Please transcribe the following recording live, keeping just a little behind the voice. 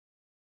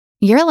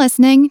You're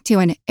listening to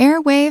an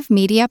Airwave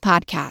Media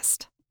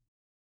Podcast.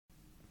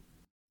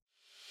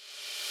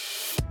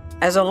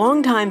 As a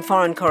longtime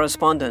foreign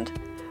correspondent,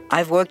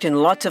 I've worked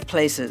in lots of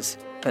places,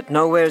 but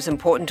nowhere as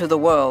important to the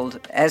world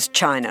as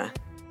China.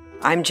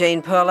 I'm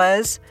Jane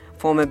Perlez,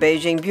 former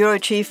Beijing bureau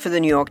chief for the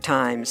New York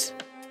Times.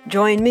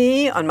 Join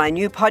me on my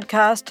new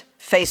podcast,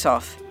 Face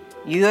Off,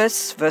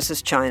 U.S.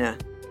 versus China,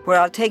 where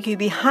I'll take you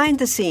behind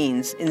the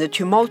scenes in the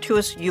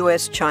tumultuous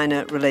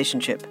U.S.-China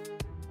relationship.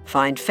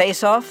 Find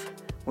Face Off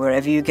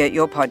wherever you get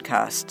your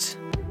podcasts.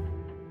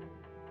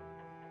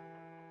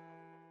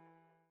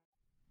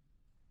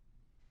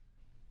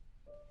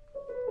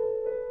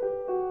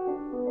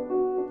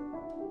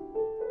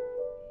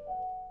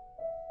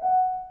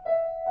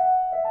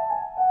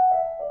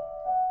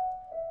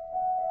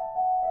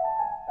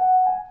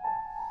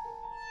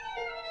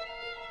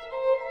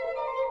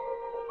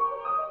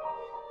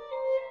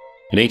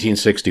 In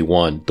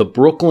 1861, the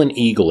Brooklyn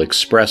Eagle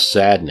expressed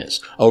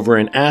sadness over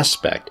an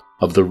aspect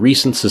of the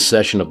recent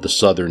secession of the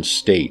southern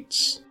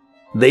states.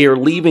 They are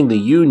leaving the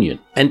Union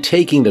and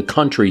taking the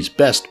country's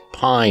best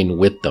pine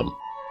with them.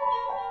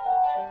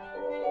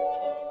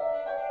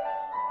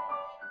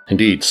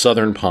 Indeed,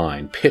 southern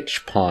pine,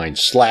 pitch pine,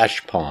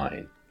 slash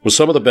pine was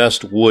some of the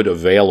best wood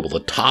available, the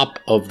top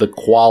of the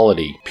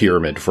quality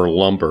pyramid for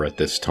lumber at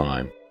this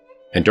time.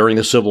 And during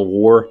the Civil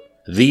War,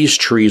 these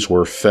trees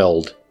were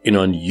felled in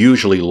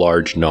unusually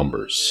large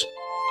numbers.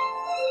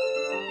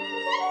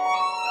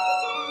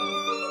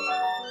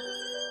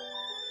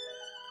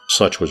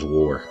 Such was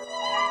war.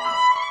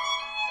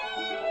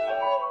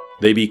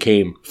 They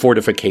became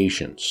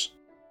fortifications,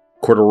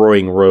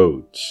 corduroying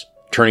roads,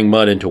 turning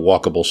mud into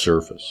walkable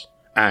surface,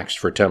 axed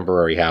for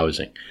temporary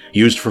housing,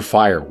 used for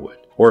firewood,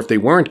 or if they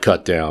weren't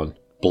cut down,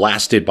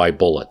 blasted by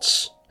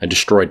bullets and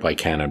destroyed by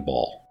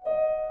cannonball.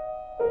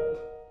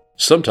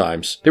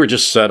 Sometimes they were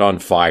just set on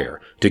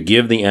fire to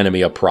give the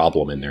enemy a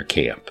problem in their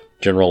camp.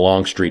 General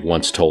Longstreet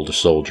once told a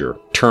soldier,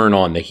 "Turn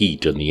on the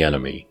heat in the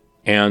enemy."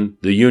 And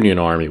the Union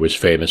Army was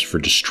famous for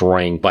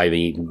destroying, by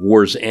the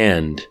war's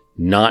end,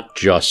 not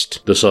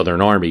just the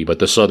Southern Army, but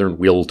the Southern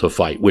will to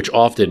fight, which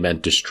often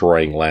meant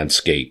destroying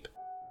landscape.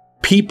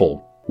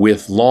 People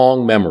with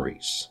long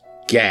memories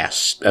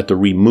gasped at the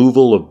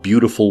removal of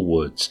beautiful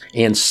woods,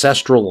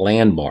 ancestral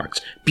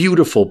landmarks,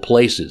 beautiful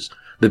places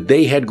that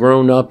they had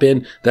grown up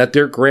in, that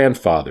their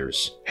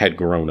grandfathers had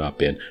grown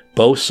up in.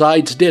 Both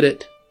sides did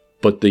it,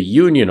 but the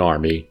Union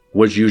Army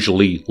was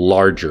usually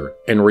larger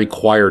and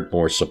required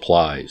more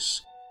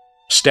supplies.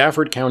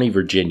 Stafford County,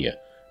 Virginia,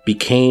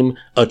 became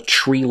a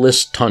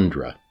treeless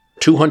tundra.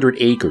 200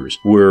 acres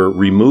were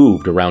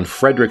removed around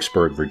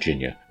Fredericksburg,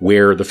 Virginia,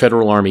 where the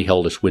Federal Army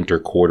held its winter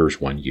quarters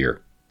one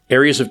year.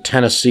 Areas of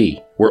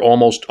Tennessee were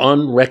almost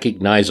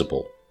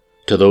unrecognizable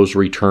to those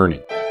returning.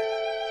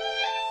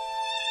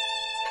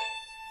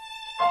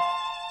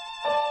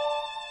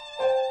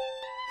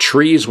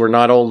 Trees were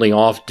not only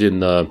often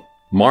the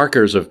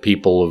markers of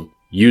people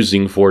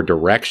using for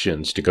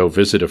directions to go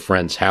visit a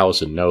friend's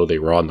house and know they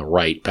were on the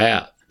right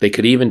path. They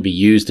could even be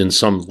used in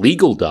some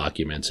legal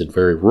documents in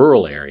very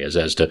rural areas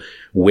as to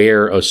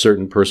where a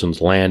certain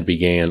person's land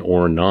began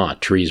or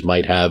not. Trees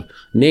might have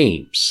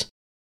names.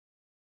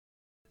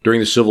 During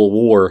the Civil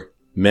War,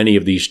 many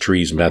of these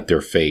trees met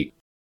their fate.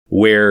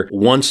 Where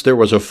once there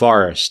was a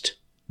forest,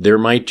 there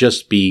might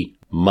just be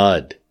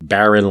mud,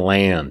 barren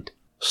land,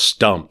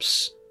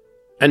 stumps,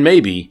 and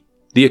maybe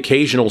the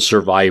occasional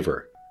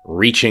survivor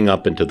reaching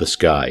up into the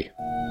sky.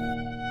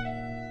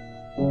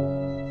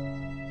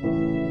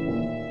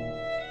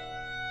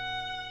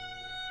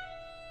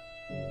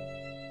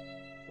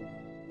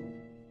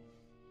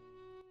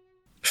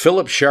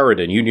 Philip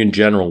Sheridan, Union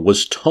general,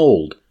 was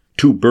told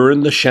to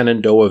burn the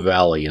Shenandoah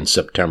Valley in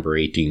September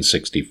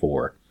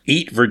 1864.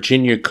 Eat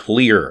Virginia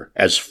clear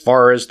as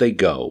far as they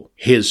go,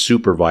 his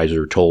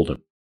supervisor told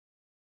him.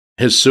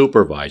 His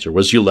supervisor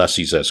was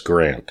Ulysses S.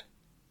 Grant.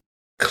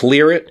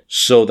 Clear it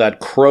so that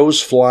crows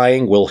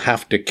flying will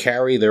have to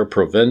carry their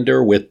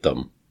provender with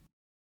them.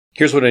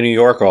 Here's what a New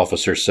York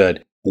officer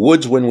said.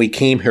 Woods when we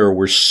came here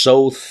were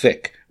so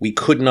thick we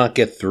could not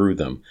get through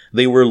them.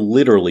 They were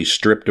literally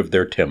stripped of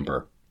their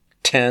timber.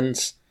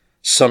 Tens,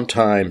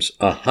 sometimes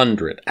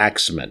 100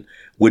 axemen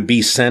would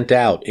be sent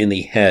out in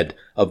the head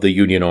of the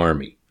Union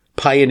Army.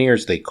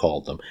 Pioneers, they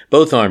called them.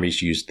 Both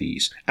armies used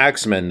these.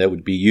 Axemen that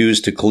would be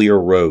used to clear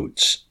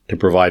roads, to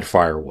provide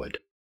firewood.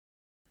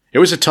 It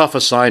was a tough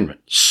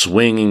assignment,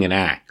 swinging an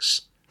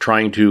axe,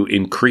 trying to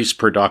increase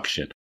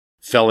production,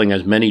 felling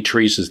as many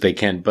trees as they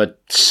can,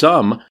 but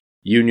some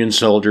Union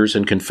soldiers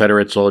and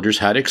Confederate soldiers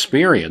had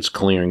experience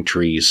clearing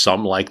trees.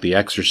 Some liked the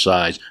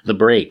exercise, the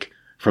break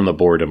from the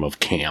boredom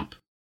of camp.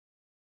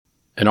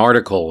 An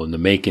article in the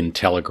Macon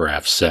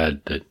Telegraph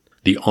said that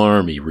the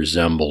Army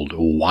resembled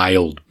a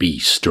wild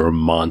beast or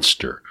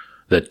monster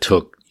that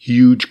took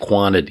huge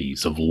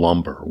quantities of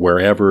lumber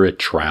wherever it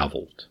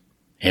traveled.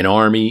 An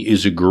army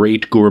is a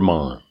great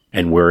gourmand,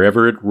 and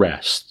wherever it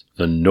rests,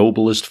 the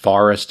noblest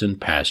forests and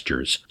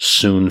pastures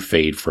soon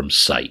fade from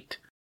sight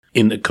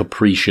in the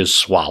capricious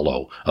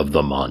swallow of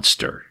the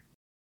monster.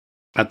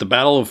 At the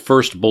Battle of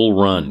First Bull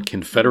Run,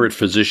 Confederate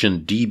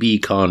physician D.B.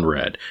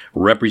 Conrad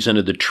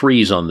represented the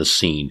trees on the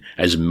scene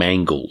as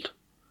mangled.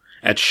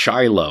 At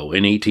Shiloh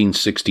in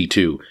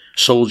 1862,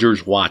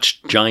 soldiers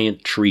watched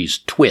giant trees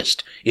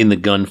twist in the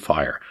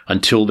gunfire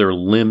until their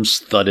limbs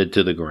thudded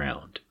to the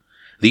ground.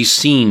 These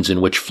scenes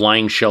in which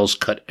flying shells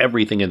cut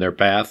everything in their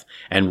path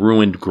and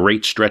ruined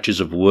great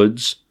stretches of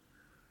woods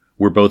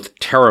were both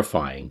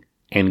terrifying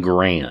and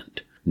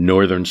grand,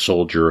 Northern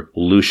soldier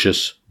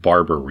Lucius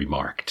Barber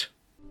remarked.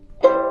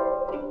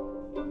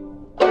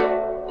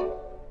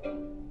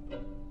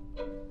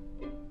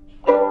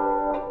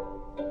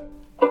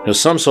 Now,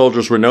 some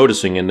soldiers were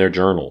noticing in their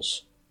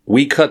journals.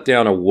 "We cut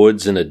down a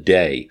woods in a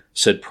day,"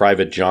 said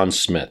Private John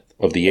Smith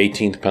of the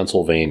 18th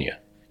Pennsylvania.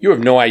 "You have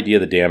no idea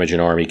the damage an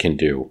army can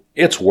do.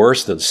 It's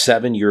worse than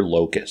 7-year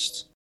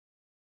locusts."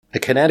 A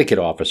Connecticut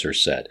officer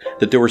said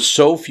that there were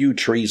so few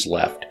trees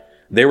left,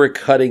 they were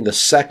cutting the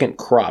second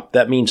crop.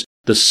 That means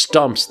the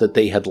stumps that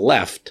they had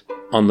left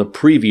on the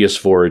previous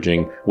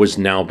foraging was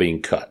now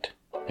being cut,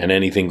 and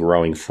anything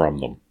growing from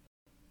them.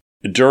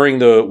 During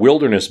the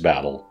Wilderness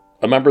Battle,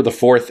 a member of the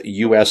 4th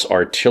U.S.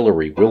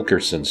 Artillery,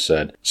 Wilkerson,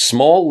 said,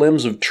 "Small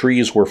limbs of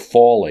trees were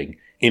falling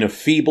in a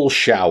feeble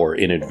shower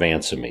in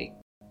advance of me.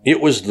 It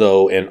was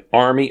though an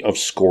army of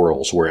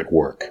squirrels were at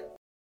work,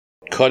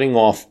 cutting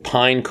off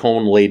pine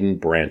cone-laden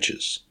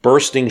branches.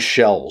 Bursting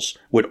shells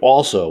would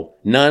also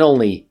not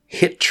only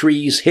hit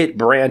trees, hit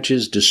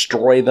branches,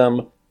 destroy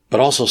them, but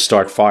also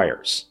start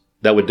fires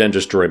that would then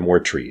destroy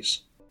more trees."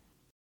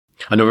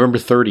 On November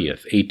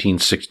 30th,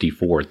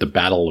 1864, at the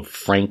Battle of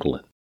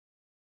Franklin,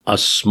 a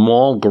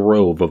small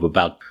grove of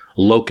about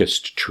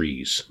locust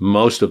trees,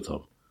 most of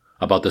them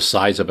about the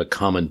size of a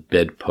common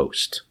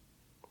bedpost.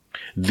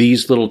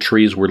 These little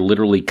trees were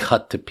literally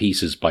cut to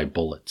pieces by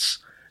bullets.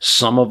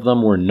 Some of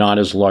them were not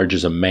as large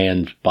as a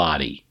man's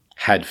body,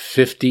 had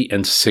 50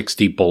 and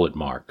 60 bullet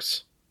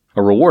marks.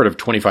 A reward of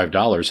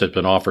 $25 has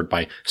been offered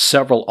by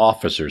several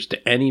officers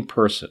to any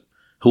person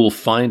who will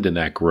find in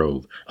that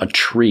grove a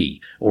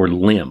tree or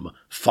limb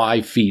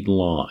 5 feet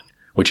long,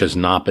 which has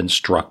not been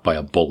struck by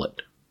a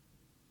bullet.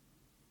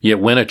 Yet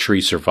when a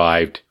tree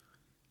survived,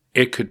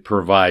 it could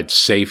provide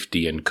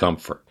safety and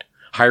comfort.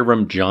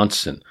 Hiram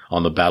Johnson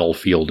on the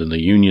battlefield in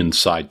the Union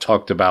side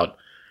talked about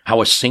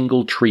how a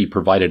single tree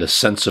provided a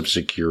sense of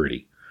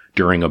security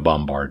during a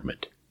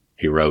bombardment.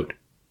 He wrote,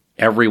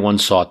 "Everyone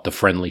sought the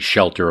friendly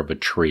shelter of a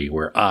tree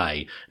where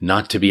I,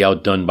 not to be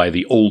outdone by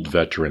the old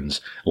veterans,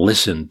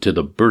 listened to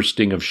the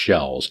bursting of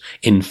shells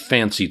in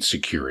fancied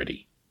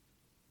security."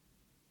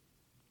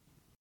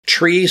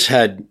 Trees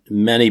had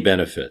many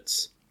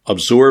benefits.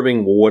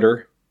 Absorbing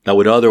water that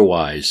would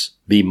otherwise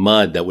be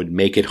mud that would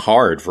make it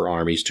hard for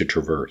armies to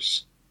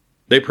traverse.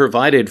 They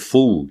provided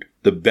food.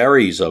 The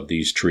berries of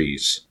these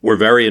trees were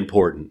very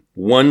important.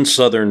 One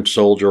Southern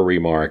soldier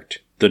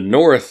remarked, "The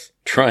North,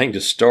 trying to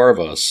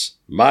starve us,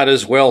 might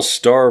as well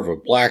starve a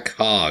black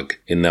hog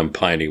in them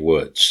piney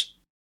woods."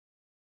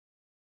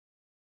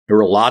 There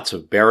were lots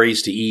of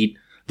berries to eat.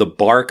 The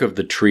bark of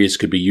the trees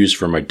could be used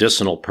for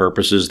medicinal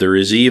purposes. There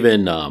is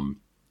even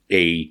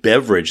a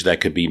beverage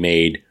that could be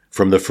made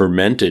from the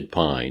fermented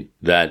pine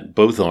that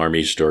both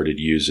armies started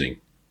using.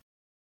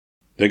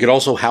 They could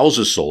also house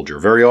a soldier.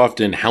 Very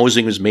often,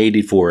 housing was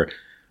made for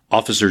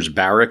officers'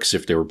 barracks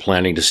if they were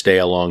planning to stay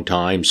a long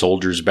time,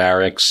 soldiers'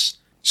 barracks.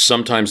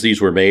 Sometimes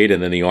these were made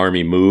and then the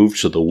army moved,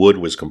 so the wood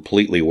was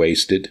completely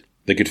wasted.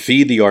 They could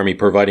feed the army,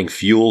 providing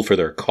fuel for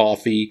their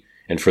coffee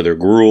and for their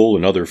gruel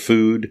and other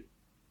food.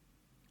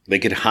 They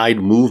could hide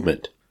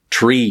movement.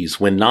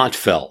 Trees, when not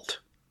felled,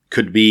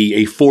 could be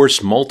a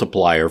force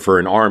multiplier for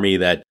an army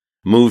that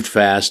moved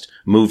fast,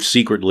 moved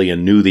secretly,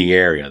 and knew the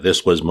area.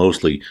 This was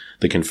mostly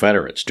the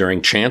Confederates. During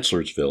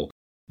Chancellorsville,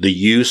 the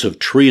use of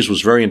trees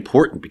was very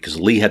important because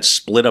Lee had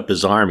split up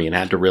his army and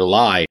had to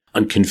rely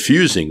on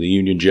confusing the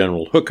Union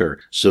General Hooker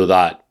so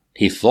that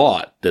he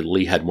thought that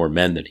Lee had more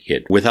men than he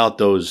had. Without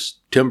those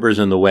timbers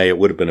in the way, it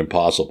would have been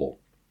impossible.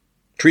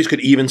 Trees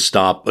could even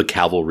stop a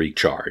cavalry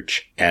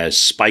charge, as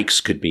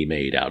spikes could be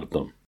made out of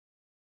them.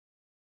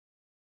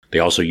 They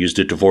also used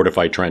it to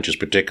fortify trenches,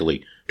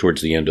 particularly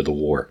towards the end of the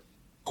war.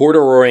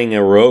 Corduroying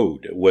a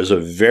road was a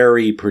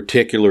very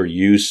particular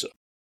use.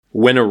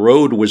 When a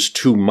road was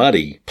too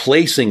muddy,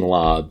 placing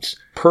logs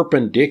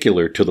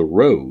perpendicular to the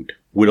road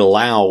would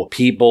allow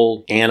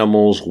people,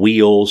 animals,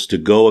 wheels to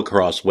go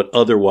across what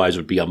otherwise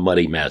would be a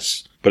muddy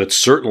mess. But it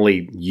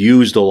certainly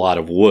used a lot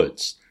of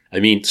woods. I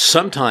mean,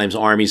 sometimes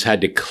armies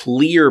had to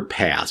clear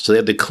paths. So they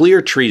had to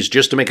clear trees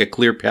just to make a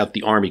clear path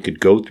the army could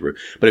go through.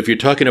 But if you're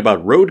talking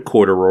about road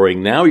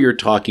corduroying, now you're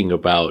talking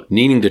about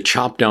needing to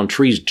chop down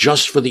trees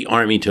just for the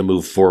army to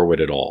move forward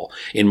at all.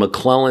 In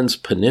McClellan's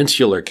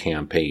Peninsular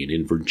Campaign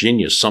in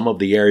Virginia, some of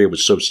the area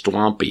was so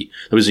swampy,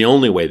 it was the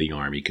only way the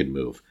army could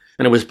move.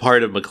 And it was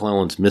part of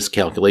McClellan's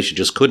miscalculation,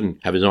 just couldn't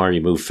have his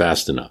army move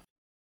fast enough.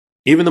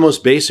 Even the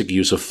most basic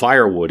use of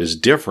firewood is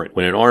different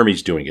when an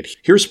army's doing it.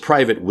 Here's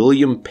Private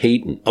William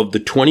Peyton of the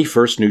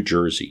 21st New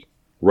Jersey,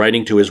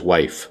 writing to his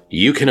wife,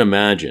 "You can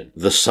imagine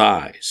the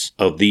size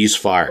of these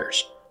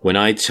fires when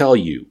I tell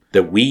you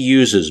that we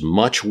use as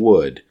much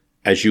wood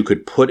as you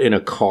could put in a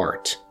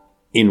cart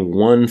in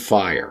one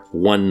fire,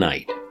 one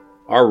night.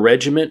 Our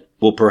regiment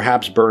will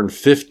perhaps burn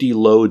 50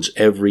 loads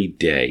every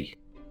day.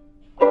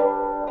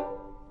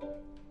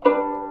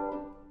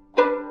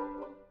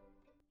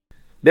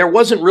 There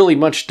wasn't really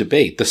much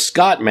debate. The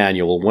Scott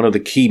Manual, one of the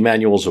key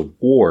manuals of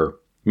war,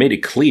 made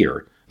it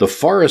clear the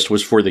forest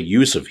was for the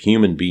use of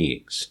human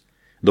beings.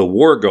 The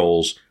war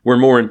goals were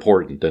more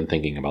important than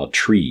thinking about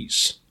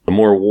trees. The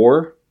more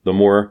war, the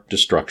more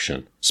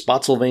destruction.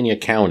 Spotsylvania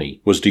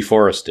County was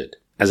deforested,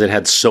 as it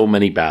had so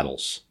many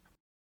battles.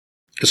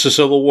 It's the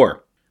Civil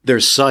War.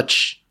 There's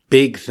such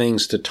big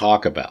things to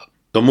talk about.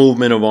 The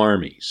movement of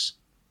armies,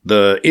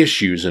 the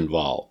issues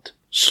involved,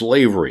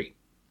 slavery,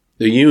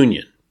 the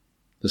Union,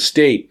 the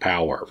state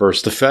power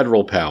versus the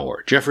federal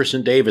power,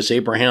 Jefferson Davis,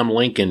 Abraham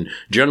Lincoln,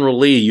 General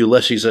Lee,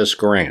 Ulysses S.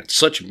 Grant.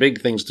 Such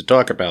big things to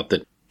talk about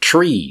that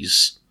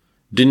trees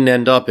didn't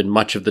end up in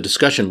much of the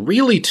discussion,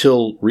 really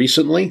till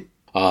recently.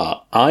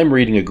 I'm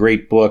reading a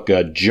great book,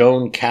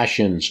 Joan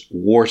Cashin's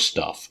War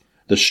Stuff,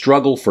 The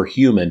Struggle for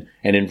Human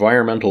and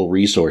Environmental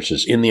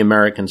Resources in the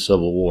American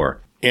Civil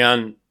War.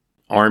 And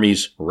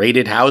armies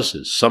raided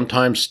houses,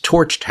 sometimes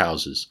torched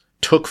houses,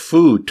 took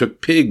food,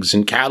 took pigs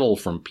and cattle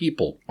from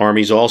people.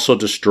 Armies also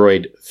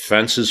destroyed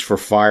fences for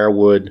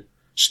firewood,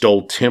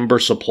 stole timber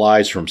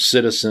supplies from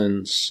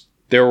citizens.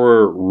 There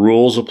were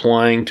rules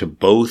applying to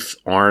both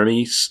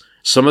armies.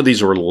 Some of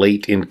these were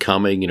late in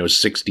coming,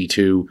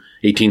 1862,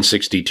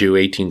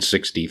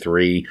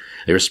 1863.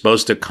 They were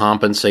supposed to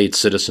compensate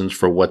citizens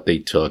for what they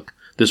took.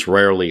 This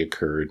rarely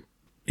occurred.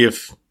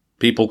 If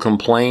people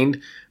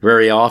complained,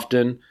 very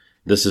often,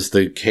 this is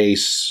the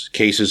case.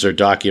 Cases are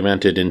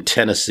documented in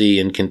Tennessee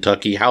and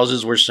Kentucky.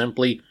 Houses were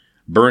simply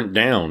burnt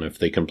down if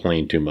they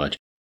complained too much.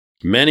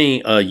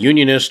 Many a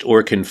Unionist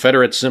or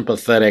Confederate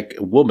sympathetic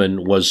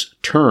woman was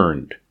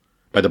turned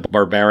by the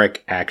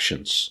barbaric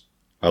actions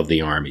of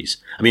the armies.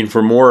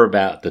 For more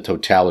about the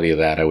totality of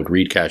that, I would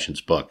read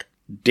Cashin's book.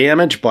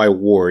 Damage by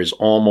war is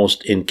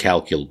almost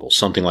incalculable,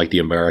 something like the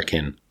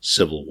American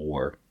Civil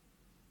War.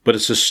 But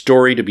it's a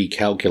story to be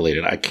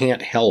calculated. I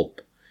can't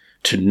help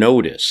to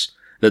notice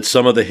that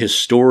some of the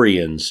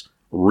historians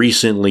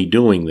recently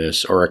doing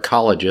this are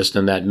ecologists,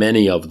 and that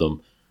many of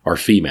them are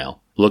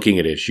female, looking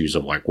at issues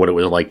of like what it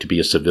was like to be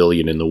a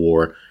civilian in the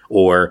war,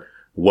 or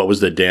what was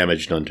the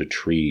damage done to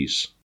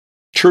trees.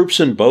 Troops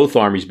in both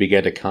armies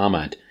began to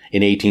comment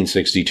in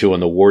 1862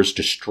 on the war's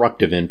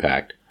destructive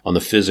impact on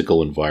the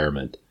physical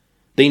environment.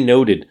 They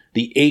noted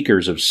the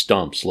acres of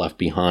stumps left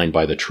behind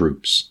by the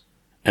troops,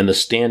 and the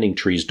standing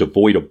trees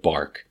devoid of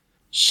bark.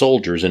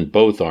 Soldiers in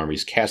both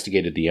armies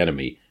castigated the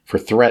enemy for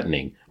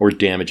threatening or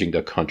damaging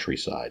the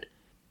countryside.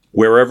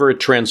 Wherever it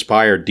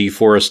transpired,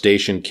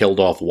 deforestation killed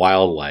off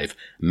wildlife,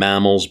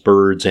 mammals,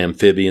 birds,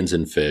 amphibians,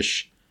 and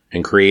fish,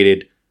 and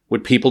created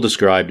what people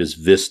described as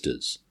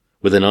vistas,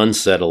 with an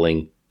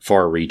unsettling,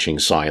 far-reaching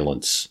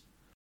silence.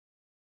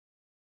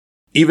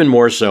 Even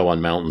more so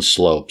on mountain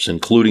slopes,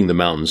 including the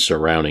mountains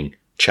surrounding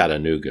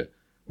Chattanooga,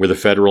 where the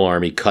Federal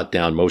Army cut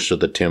down most of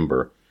the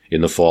timber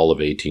in the fall of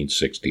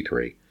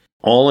 1863.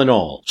 All in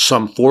all,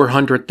 some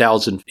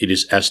 400,000, it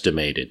is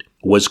estimated,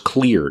 was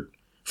cleared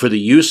for the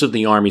use of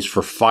the armies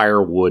for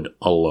firewood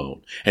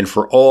alone, and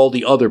for all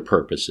the other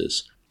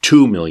purposes,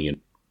 2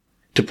 million.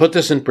 To put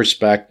this in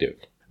perspective,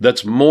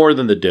 that's more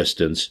than the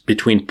distance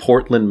between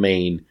Portland,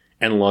 Maine,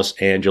 and Los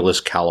Angeles,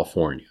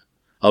 California,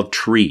 of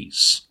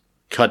trees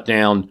cut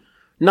down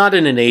not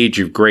in an age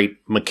of great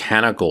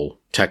mechanical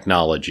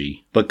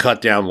technology, but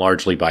cut down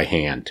largely by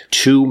hand.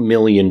 2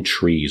 million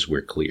trees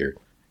were cleared.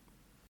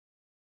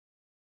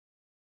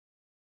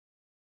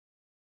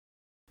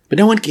 But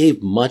no one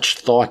gave much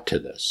thought to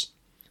this.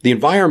 The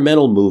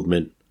environmental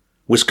movement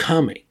was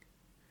coming.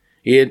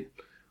 It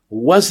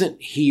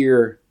wasn't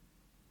here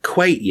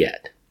quite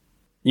yet.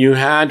 You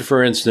had,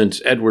 for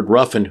instance, Edward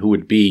Ruffin, who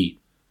would be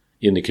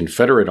in the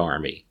Confederate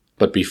Army,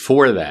 but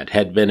before that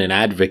had been an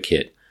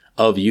advocate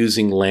of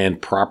using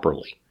land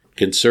properly,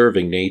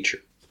 conserving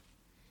nature.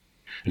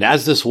 And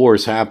as this war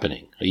is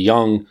happening, a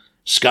young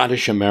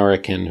Scottish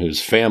American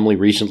whose family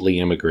recently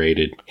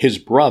immigrated, his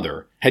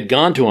brother had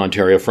gone to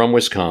Ontario from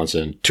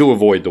Wisconsin to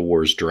avoid the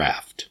war's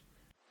draft.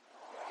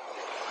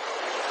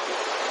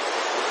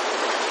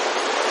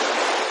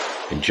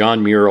 And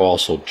John Muir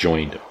also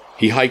joined him.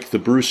 He hiked the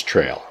Bruce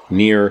Trail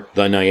near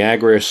the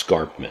Niagara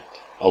Escarpment,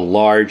 a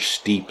large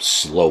steep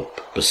slope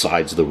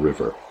besides the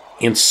river,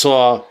 and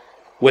saw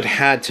what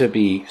had to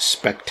be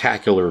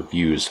spectacular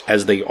views,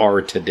 as they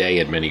are today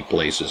in many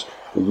places,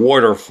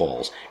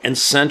 waterfalls and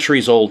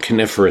centuries-old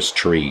coniferous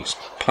trees,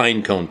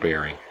 pine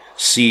cone-bearing,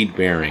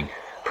 seed-bearing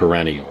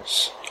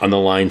perennials on the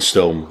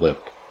limestone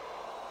lip.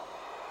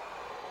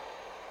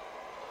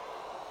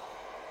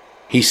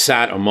 He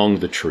sat among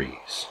the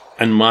trees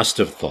and must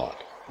have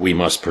thought, we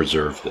must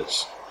preserve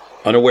this,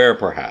 unaware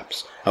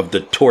perhaps of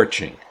the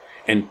torching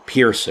and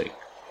piercing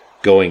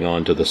going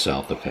on to the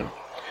south of him,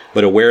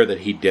 but aware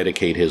that he'd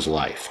dedicate his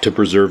life to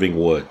preserving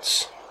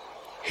woods.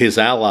 His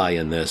ally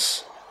in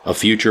this, a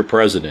future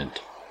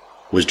president,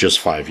 was just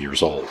 5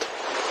 years old.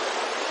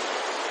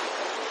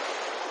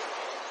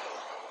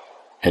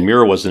 And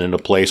Muir wasn't in a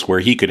place where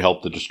he could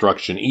help the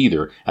destruction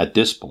either at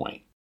this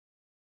point.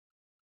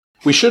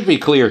 We should be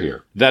clear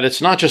here that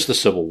it's not just the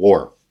Civil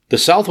War. The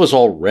South was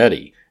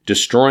already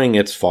destroying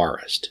its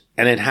forest,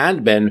 and it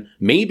had been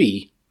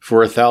maybe for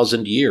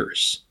 1,000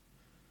 years.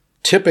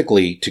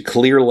 Typically, to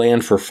clear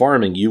land for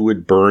farming, you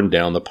would burn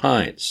down the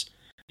pines.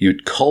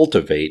 You'd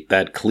cultivate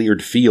that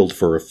cleared field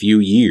for a few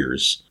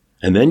years,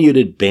 and then you'd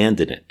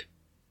abandon it.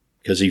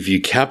 Because if you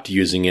kept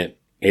using it,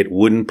 it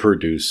wouldn't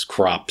produce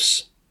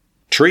crops.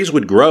 Trees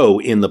would grow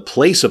in the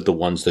place of the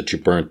ones that you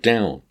burnt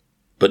down,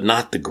 but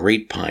not the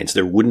great pines.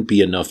 There wouldn't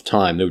be enough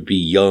time. There would be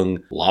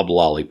young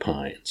loblolly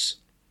pines.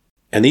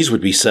 And these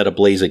would be set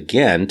ablaze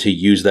again to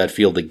use that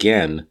field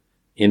again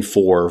in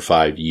 4 or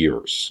 5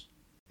 years.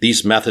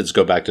 These methods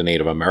go back to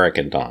Native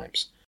American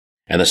times,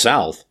 and the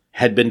South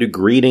had been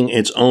degrading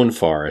its own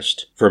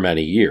forest for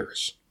many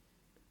years.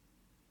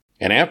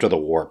 And after the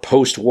war,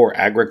 post-war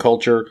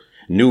agriculture,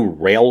 new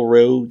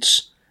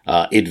railroads,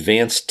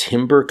 advanced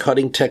timber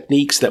cutting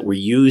techniques that were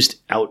used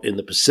out in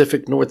the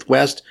Pacific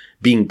Northwest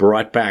being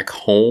brought back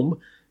home,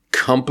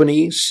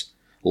 companies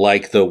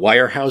like the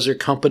Weyerhaeuser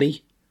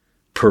Company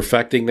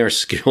perfecting their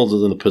skills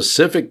in the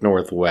Pacific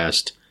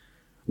Northwest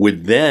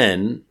would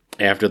then,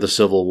 after the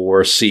Civil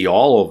War, see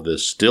all of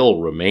this still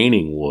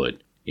remaining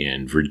wood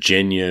in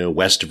Virginia,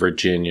 West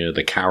Virginia,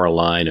 the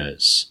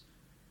Carolinas,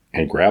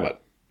 and grab it.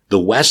 The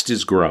West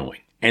is growing,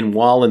 and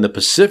while in the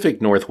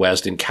Pacific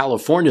Northwest, in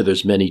California,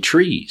 there's many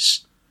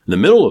trees, in the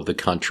middle of the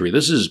country,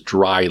 this is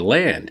dry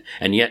land,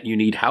 and yet you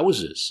need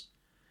houses.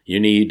 You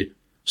need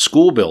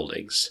school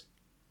buildings,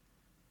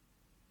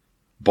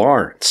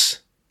 barns,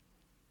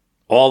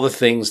 all the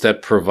things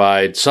that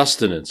provide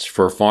sustenance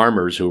for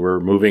farmers who were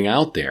moving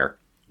out there.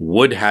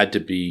 Wood had to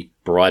be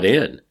brought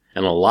in,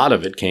 and a lot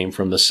of it came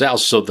from the South.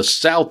 So the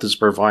South is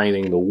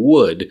providing the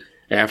wood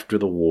after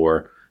the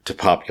war to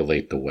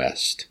populate the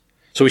West.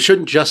 So we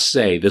shouldn't just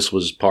say this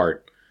was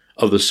part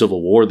of the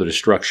Civil War, the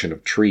destruction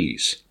of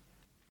trees.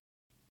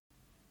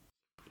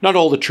 Not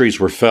all the trees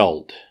were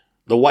felled.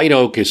 The white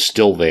oak is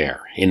still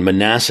there in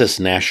Manassas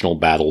National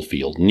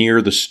Battlefield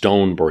near the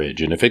Stone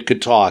Bridge, and if it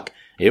could talk,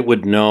 it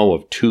would know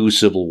of 2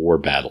 Civil War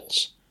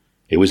battles.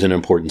 It was an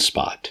important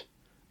spot.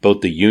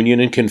 Both the Union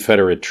and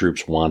Confederate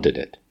troops wanted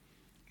it.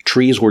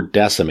 Trees were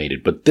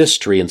decimated, but this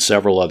tree and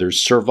several others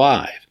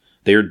survive.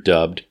 They are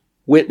dubbed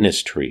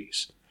witness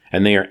trees,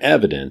 and they are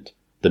evident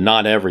that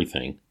not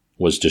everything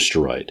was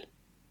destroyed.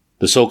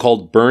 The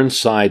so-called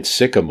Burnside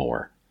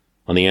sycamore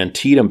on the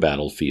Antietam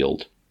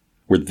battlefield,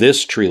 where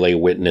this tree lay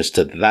witness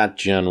to that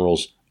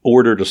general's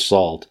ordered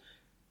assault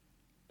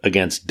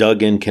against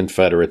dug-in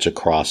Confederates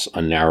across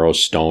a narrow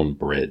stone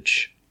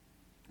bridge,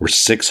 where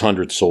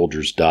 600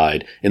 soldiers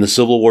died in the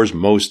Civil War's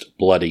most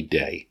bloody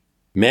day.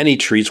 Many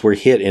trees were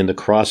hit in the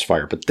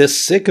crossfire, but this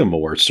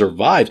sycamore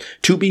survived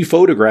to be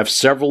photographed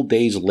several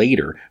days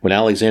later when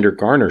Alexander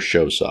Garner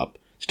shows up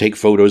to take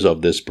photos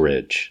of this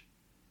bridge.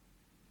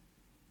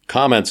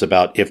 Comments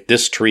about if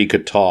this tree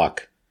could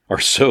talk are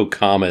so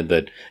common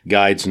that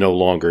guides no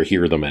longer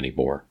hear them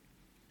anymore.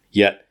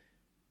 Yet,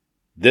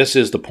 this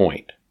is the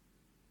point.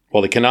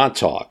 While they cannot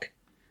talk,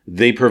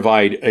 they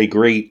provide a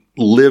great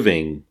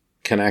living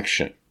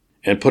connection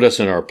and put us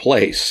in our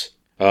place.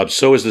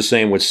 So is the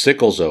same with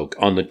Sickles Oak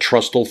on the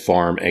Trustall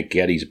Farm at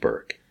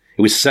Gettysburg.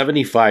 It was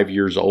 75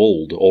 years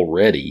old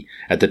already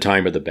at the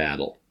time of the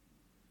battle,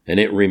 and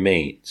it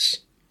remains,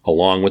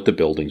 along with the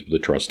buildings of the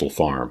Trustall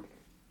Farm.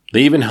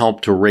 They even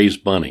helped to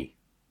raise money.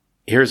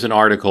 Here's an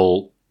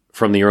article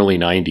from the early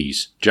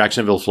 90s.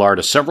 Jacksonville,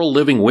 Florida. Several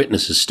living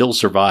witnesses still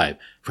survive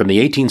from the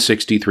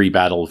 1863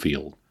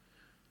 battlefield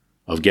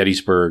of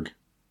Gettysburg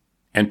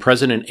and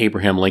President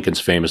Abraham Lincoln's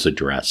famous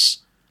address.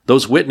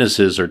 Those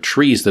witnesses are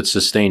trees that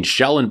sustained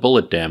shell and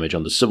bullet damage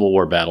on the Civil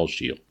War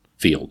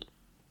battlefield.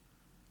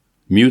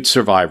 Mute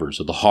survivors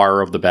of the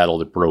horror of the battle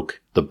that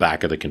broke the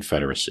back of the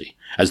Confederacy.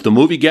 As the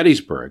movie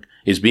Gettysburg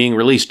is being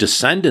released,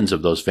 descendants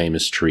of those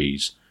famous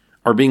trees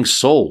are being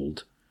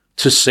sold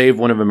to save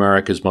one of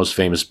America's most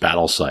famous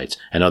battle sites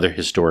and other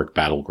historic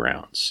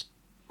battlegrounds.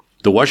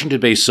 The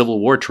Washington-based Civil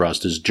War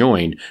Trust is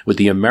joined with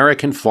the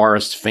American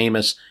Forest's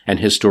famous and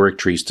historic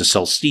trees to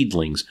sell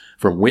seedlings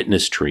from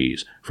witness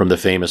trees from the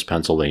famous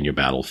Pennsylvania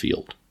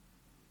battlefield.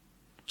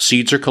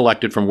 Seeds are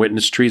collected from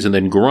witness trees and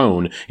then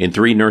grown in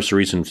 3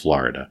 nurseries in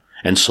Florida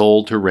and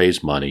sold to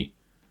raise money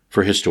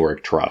for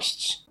historic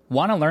trusts.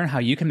 Want to learn how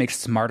you can make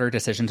smarter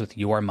decisions with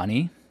your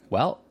money?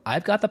 Well,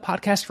 I've got the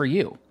podcast for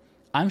you.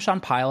 I'm Sean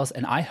Piles,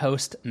 and I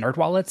host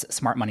NerdWallet's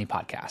Smart Money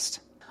Podcast.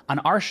 On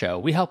our show,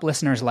 we help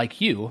listeners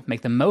like you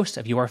make the most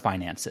of your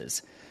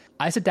finances.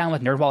 I sit down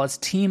with NerdWallet's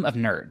team of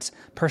nerds,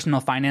 personal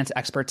finance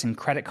experts in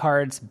credit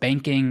cards,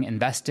 banking,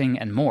 investing,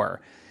 and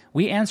more.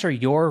 We answer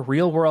your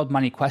real-world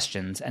money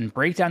questions and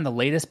break down the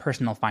latest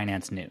personal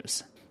finance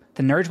news.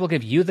 The nerds will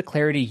give you the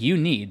clarity you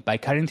need by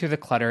cutting through the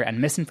clutter and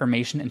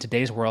misinformation in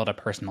today's world of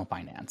personal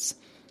finance.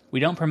 We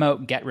don't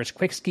promote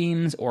get-rich-quick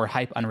schemes or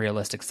hype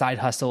unrealistic side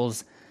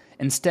hustles.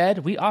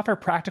 Instead, we offer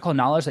practical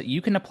knowledge that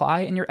you can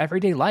apply in your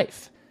everyday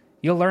life.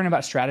 You'll learn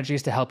about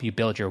strategies to help you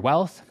build your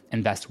wealth,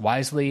 invest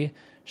wisely,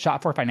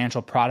 shop for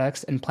financial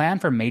products, and plan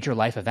for major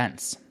life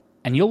events.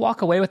 And you'll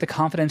walk away with the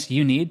confidence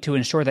you need to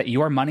ensure that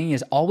your money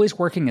is always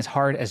working as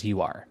hard as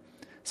you are.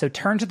 So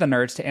turn to the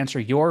nerds to answer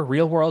your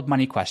real-world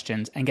money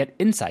questions and get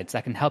insights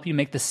that can help you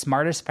make the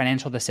smartest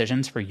financial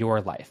decisions for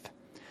your life.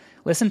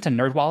 Listen to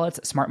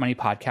NerdWallet's Smart Money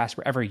Podcast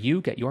wherever you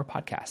get your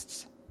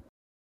podcasts.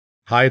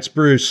 Hi, it's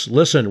Bruce.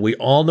 Listen, we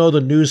all know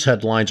the news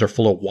headlines are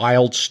full of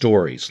wild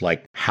stories,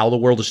 like how the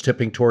world is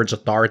tipping towards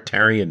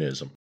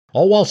authoritarianism,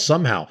 all while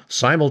somehow,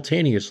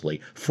 simultaneously,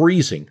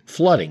 freezing,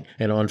 flooding,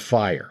 and on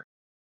fire.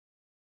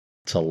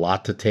 It's a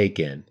lot to take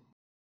in.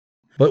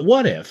 But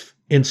what if,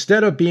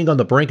 instead of being on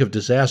the brink of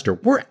disaster,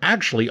 we're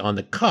actually on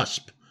the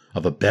cusp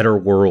of a better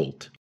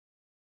world?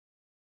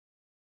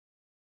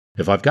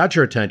 If I've got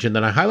your attention,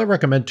 then I highly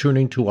recommend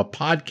tuning to a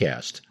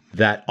podcast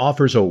that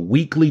offers a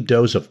weekly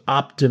dose of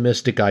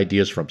optimistic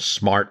ideas from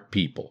smart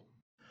people.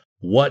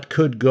 What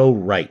Could Go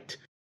Right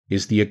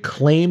is the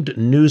acclaimed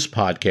news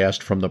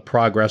podcast from the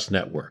Progress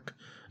Network.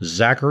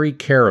 Zachary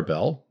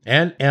Karabell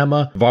and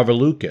Emma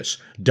Varvaloucas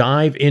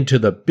dive into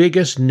the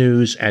biggest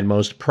news and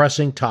most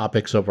pressing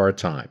topics of our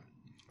time,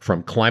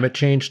 from climate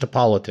change to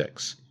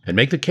politics, and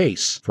make the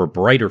case for a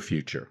brighter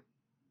future.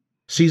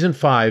 Season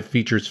 5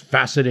 features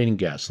fascinating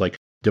guests like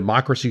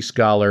democracy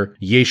scholar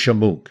Yesha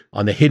Mounk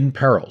on the hidden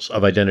perils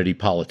of identity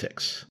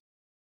politics,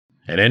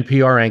 and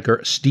NPR anchor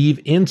Steve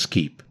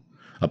Inskeep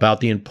about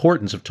the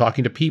importance of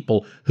talking to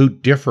people who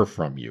differ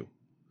from you,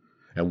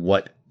 and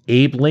what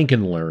Abe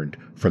Lincoln learned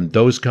from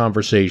those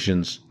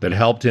conversations that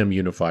helped him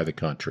unify the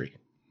country.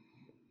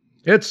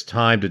 It's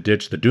time to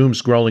ditch the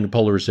doom-scrolling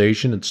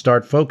polarization and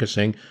start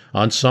focusing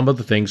on some of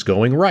the things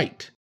going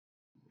right.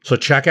 So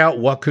check out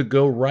What Could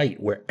Go Right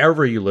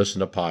wherever you listen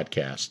to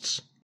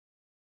podcasts.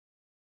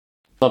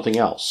 Something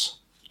else.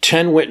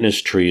 10 witness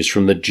trees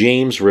from the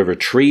James River,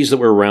 trees that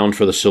were around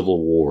for the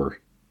Civil War,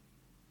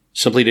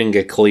 simply didn't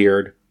get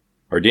cleared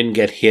or didn't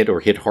get hit or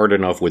hit hard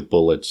enough with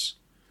bullets,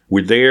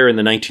 were there in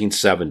the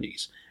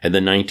 1970s and the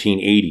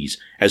 1980s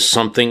as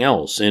something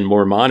else in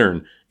more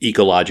modern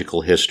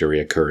ecological history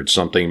occurred,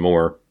 something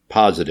more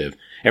positive,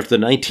 after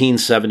the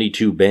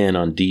 1972 ban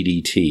on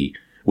DDT,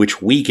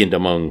 which weakened,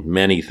 among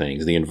many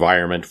things, the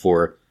environment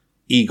for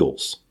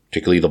eagles,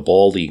 particularly the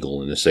bald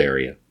eagle in this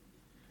area,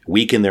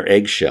 weakened their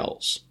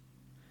eggshells.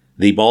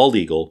 The bald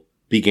eagle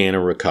began a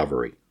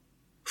recovery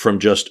from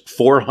just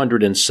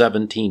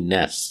 417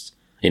 nests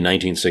in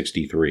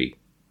 1963.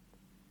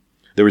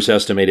 There was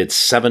estimated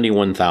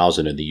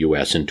 71,000 in the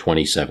U.S. in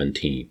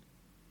 2017.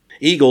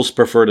 Eagles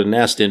prefer to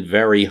nest in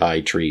very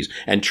high trees,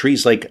 and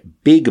trees like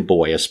Big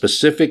Boy, a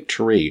specific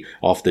tree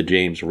off the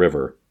James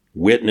River,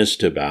 witness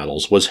to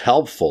battles, was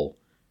helpful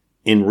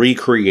in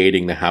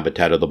recreating the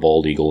habitat of the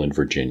bald eagle in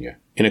Virginia.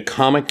 In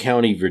Accomack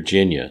County,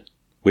 Virginia,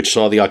 which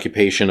saw the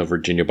occupation of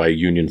Virginia by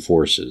Union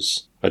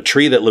forces, a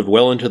tree that lived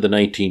well into the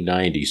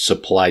 1990s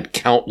supplied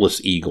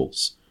countless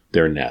eagles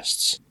their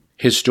nests.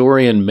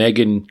 Historian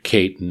Megan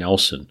Kate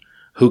Nelson,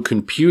 who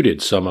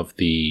computed some of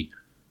the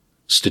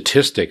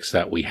statistics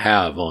that we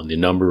have on the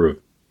number of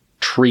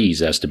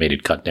trees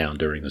estimated cut down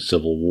during the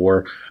Civil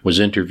War, was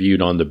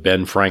interviewed on the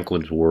Ben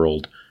Franklin's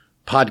World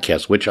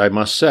podcast, which I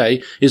must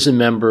say is a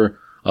member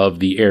of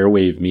the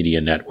Airwave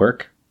Media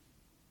Network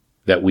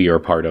that we are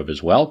part of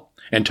as well,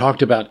 and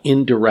talked about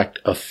indirect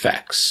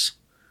effects,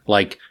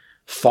 like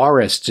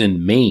forests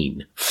in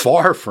Maine,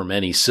 far from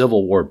any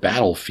Civil War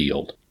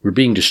battlefield, were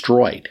being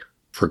destroyed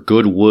for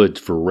good wood,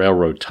 for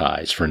railroad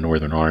ties, for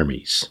northern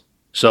armies.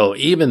 So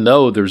even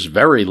though there's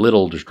very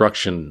little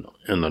destruction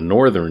in the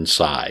northern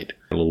side,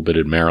 a little bit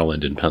in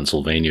Maryland and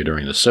Pennsylvania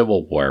during the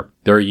Civil War,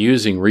 they're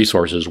using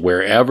resources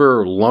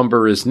wherever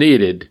lumber is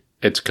needed,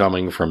 it's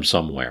coming from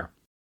somewhere.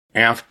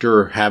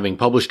 After having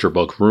published her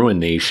book, Ruin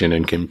Nation,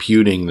 and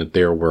computing that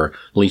there were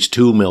at least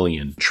 2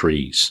 million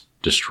trees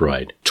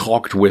destroyed,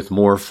 talked with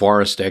more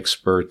forest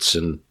experts,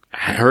 and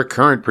her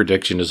current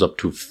prediction is up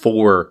to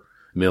 4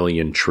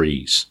 million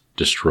trees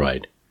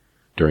destroyed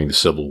during the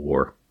Civil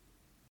War.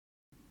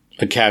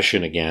 A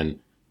cash-in again.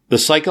 The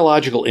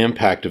psychological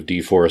impact of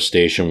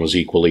deforestation was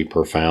equally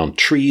profound.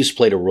 Trees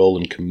played a role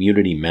in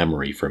community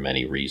memory for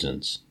many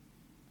reasons.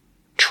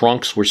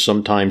 Trunks were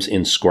sometimes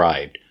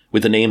inscribed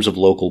with the names of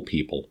local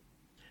people.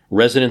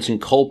 Residents in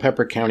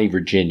Culpeper County,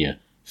 Virginia,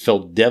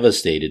 felt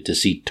devastated to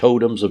see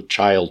totems of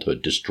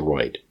childhood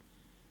destroyed,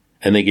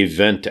 and they gave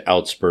vent to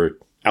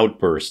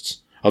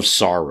outbursts of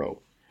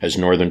sorrow as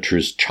Northern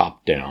troops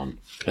chopped down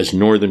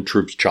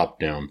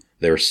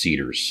their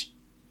cedars.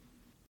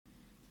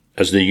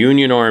 As the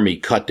Union Army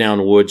cut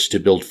down woods to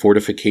build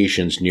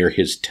fortifications near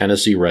his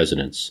Tennessee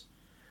residence,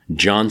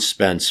 John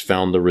Spence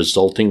found the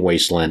resulting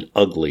wasteland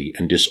ugly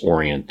and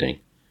disorienting,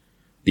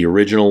 the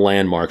original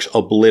landmarks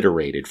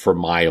obliterated for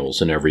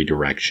miles in every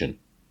direction.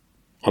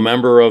 A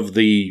member of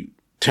the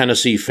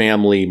Tennessee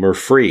family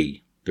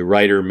Murphree, the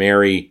writer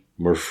Mary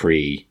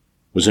Murphree,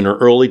 was in her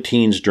early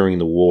teens during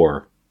the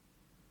war,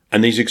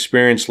 and these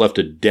experiences left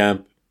a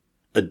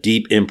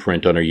deep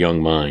imprint on her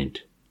young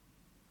mind.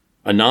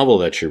 A novel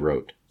that she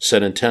wrote,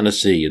 set in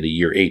Tennessee in the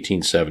year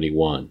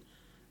 1871,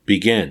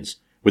 begins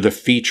with a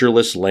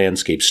featureless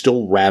landscape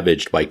still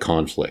ravaged by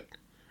conflict,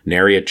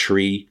 nary a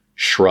tree,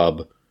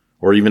 shrub,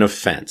 or even a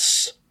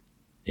fence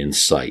in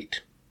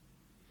sight.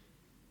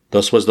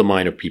 Thus was the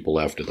mind of people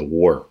after the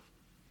war,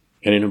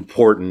 and an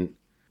important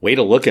way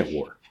to look at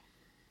war.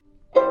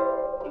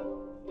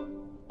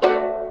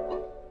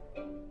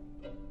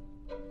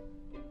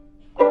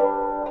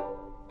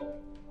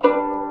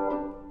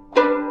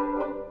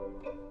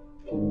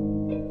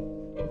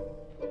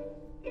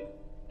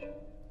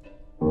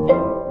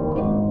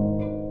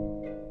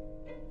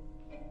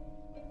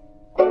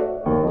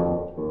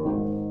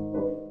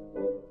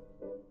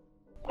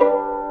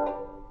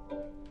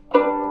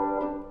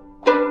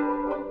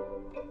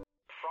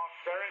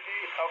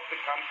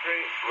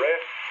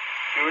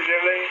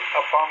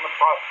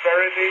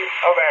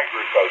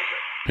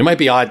 It might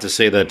be odd to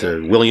say that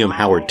William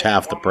Howard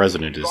Taft, the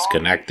president, is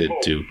connected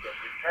to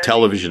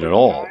television at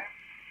all.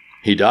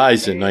 He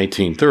dies in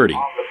 1930.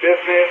 On the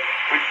business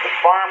which the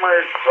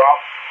farmers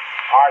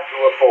are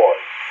to afford.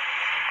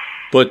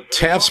 But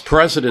Taft's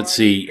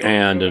presidency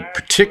and a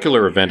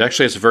particular event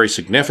actually has a very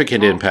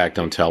significant impact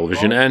on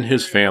television, and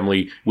his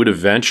family would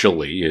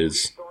eventually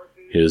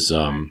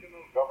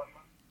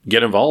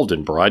get involved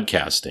in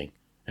broadcasting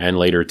and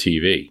later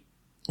TV.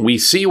 We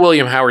see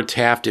William Howard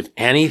Taft, if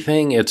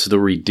anything, it's the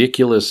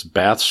ridiculous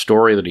bath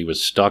story that he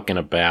was stuck in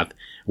a bath.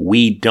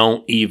 We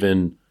don't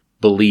even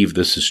believe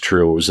this is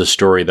true. It was a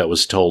story that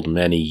was told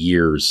many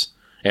years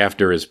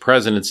after his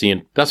presidency,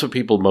 and that's what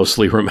people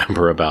mostly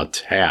remember about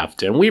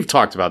Taft. And we've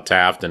talked about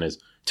Taft and his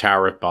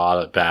tariff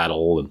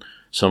battle and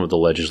some of the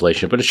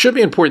legislation, but it should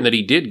be important that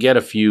he did get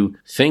a few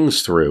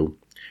things through.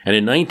 And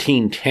in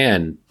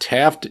 1910,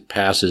 Taft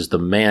passes the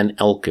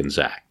Mann-Elkins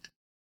Act.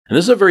 And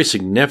this is a very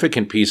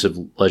significant piece of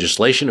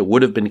legislation. It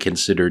would have been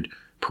considered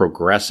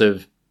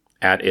progressive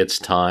at its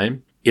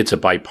time. It's a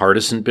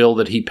bipartisan bill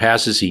that he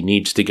passes. He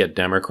needs to get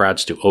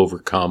Democrats to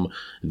overcome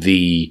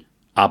the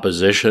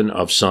opposition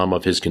of some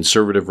of his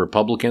conservative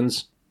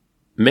Republicans.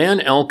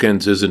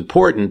 Mann-Elkins is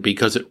important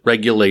because it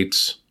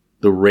regulates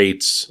the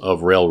rates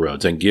of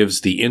railroads and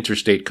gives the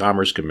Interstate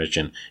Commerce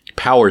Commission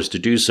powers to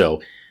do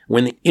so.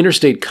 When the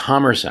Interstate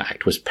Commerce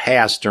Act was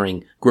passed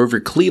during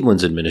Grover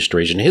Cleveland's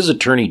administration, his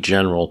attorney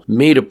general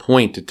made a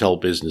point to tell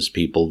business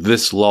people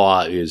this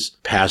law is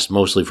passed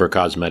mostly for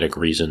cosmetic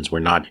reasons.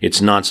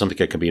 It's not something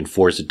that can be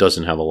enforced. It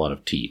doesn't have a lot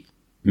of teeth.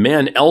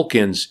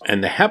 Mann-Elkins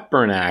and the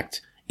Hepburn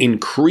Act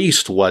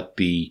increased what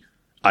the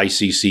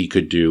ICC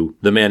could do.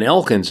 The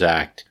Mann-Elkins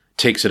Act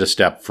takes it a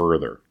step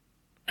further.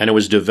 And it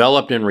was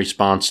developed in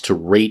response to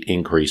rate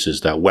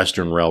increases that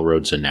Western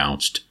railroads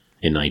announced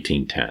in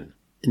 1910.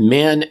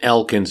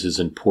 Mann-Elkins is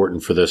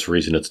important for this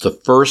reason. It's the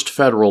first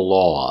federal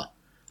law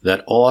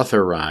that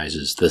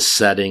authorizes the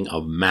setting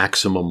of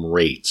maximum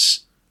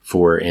rates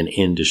for an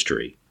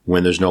industry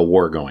when there's no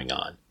war going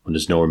on, when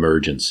there's no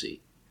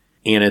emergency.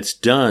 And it's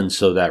done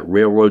so that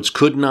railroads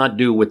could not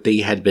do what they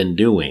had been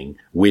doing,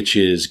 which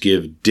is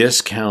give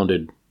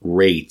discounted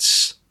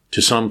rates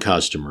to some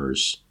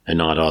customers and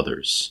not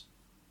others.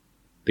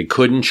 They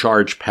couldn't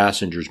charge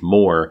passengers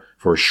more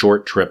for a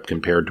short trip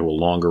compared to a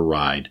longer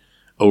ride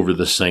over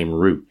the same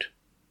route.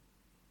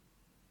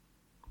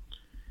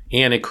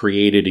 And it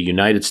created a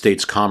United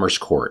States Commerce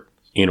Court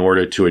in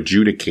order to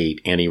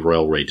adjudicate any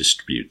railway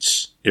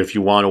disputes. If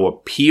you want to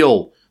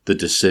appeal the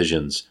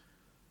decisions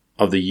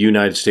of the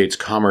United States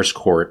Commerce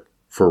Court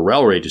for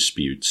railway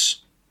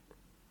disputes,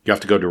 you have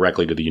to go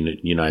directly to the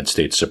United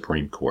States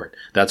Supreme Court.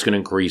 That's going to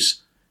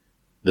increase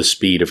the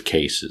speed of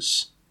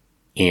cases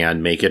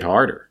and make it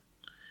harder.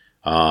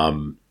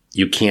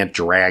 You can't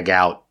drag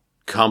out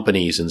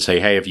companies and say,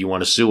 hey, if you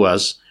want to sue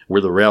us,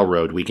 we're the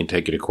railroad, we can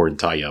take you to court and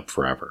tie you up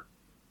forever.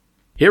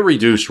 It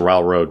reduced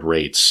railroad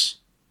rates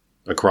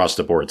across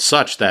the board,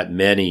 such that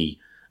many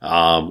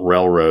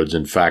railroads,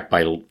 in fact,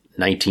 by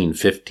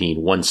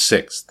 1915,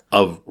 1/6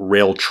 of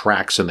rail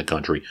tracks in the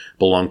country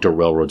belonged to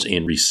railroads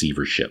in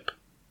receivership.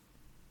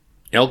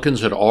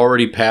 Elkins had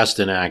already passed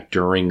an act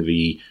during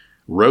the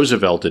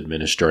Roosevelt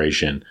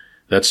administration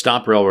that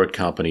stopped railroad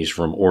companies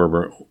from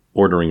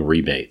ordering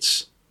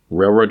rebates.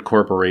 Railroad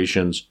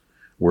corporations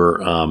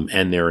were,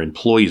 and their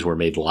employees were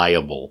made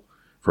liable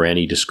for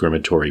any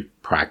discriminatory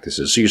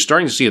practices. So you're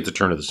starting to see at the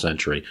turn of the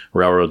century,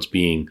 railroads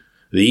being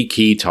the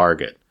key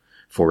target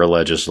for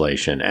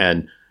legislation.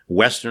 And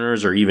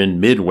Westerners or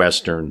even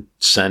Midwestern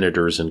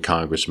senators and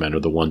congressmen are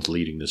the ones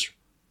leading this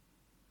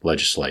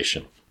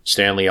legislation.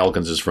 Stanley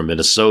Elkins is from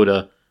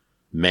Minnesota.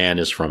 Mann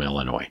is from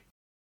Illinois.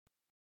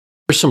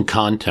 There's some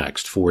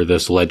context for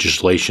this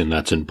legislation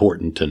that's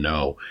important to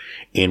know.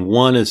 And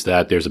one is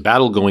that there's a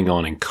battle going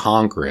on in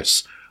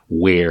Congress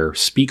where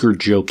Speaker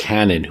Joe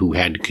Cannon, who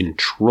had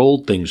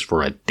controlled things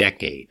for a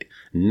decade,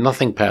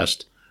 nothing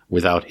passed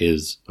without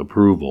his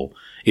approval,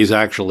 is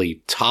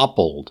actually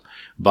toppled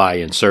by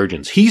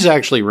insurgents. He's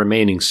actually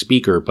remaining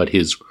speaker, but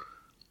his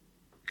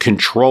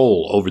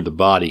control over the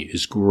body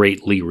is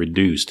greatly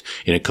reduced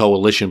in a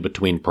coalition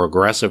between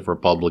progressive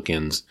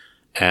Republicans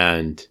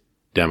and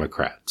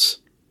Democrats.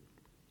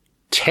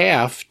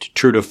 Taft,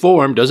 true to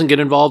form, doesn't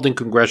get involved in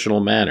congressional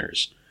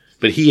matters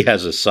But he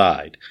has a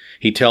side.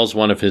 He tells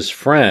one of his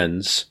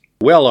friends,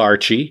 "Well,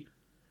 Archie,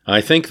 I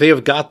think they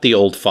have got the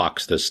old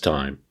fox this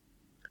time."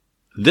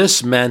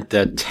 This meant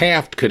that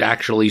Taft could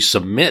actually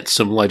submit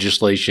some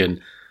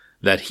legislation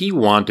that he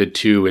wanted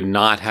to and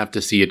not have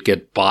to see it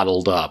get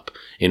bottled up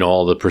in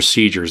all the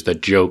procedures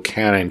that Joe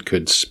Cannon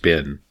could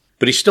spin.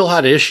 But he still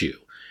had an issue,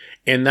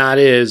 and that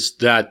is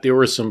that there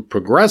were some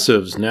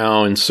progressives,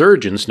 now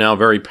insurgents, now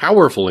very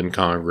powerful in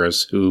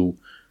Congress, who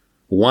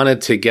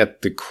wanted to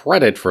get the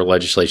credit for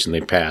legislation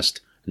they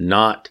passed,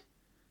 not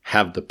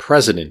have the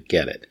president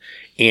get it.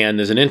 And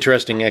there's an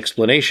interesting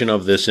explanation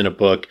of this in a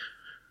book.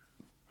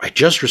 I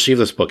just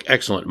received this book.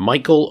 Excellent.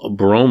 Michael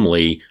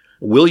Bromley,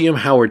 William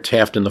Howard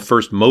Taft in the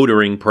First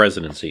Motoring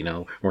Presidency.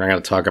 Now, we're not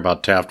going to talk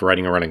about Taft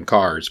riding around in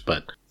cars,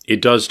 but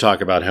it does talk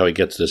about how he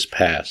gets this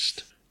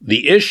passed.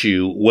 The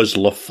issue was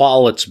La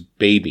Follett's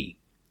baby,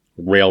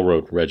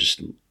 railroad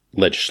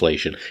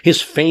legislation.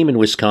 His fame in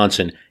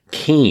Wisconsin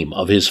came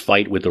of his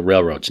fight with the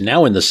railroads.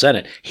 Now in the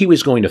Senate, he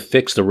was going to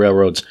fix the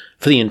railroads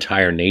for the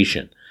entire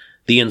nation.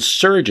 The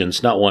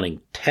insurgents not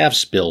wanting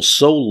Taft's bill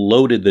so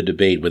loaded the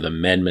debate with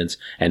amendments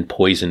and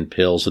poison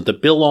pills that the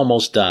bill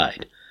almost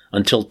died,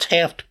 until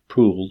Taft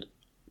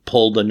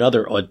pulled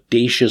another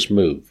audacious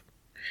move.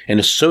 An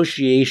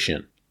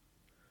association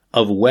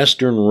of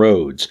Western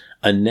roads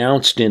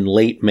announced in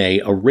late May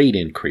a rate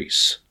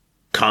increase.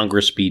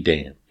 Congress be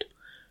damned.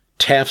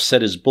 Taft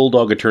set his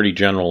bulldog attorney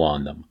general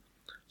on them.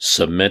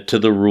 Submit to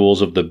the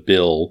rules of the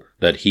bill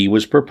that he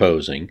was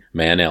proposing,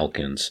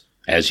 Mann-Elkins,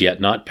 as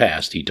yet not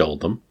passed, he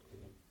told them,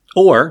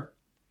 or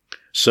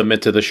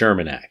submit to the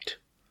Sherman Act.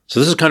 So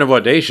this is kind of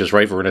audacious,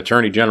 right, for an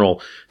attorney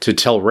general to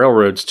tell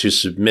railroads to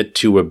submit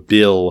to a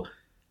bill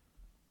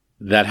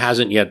that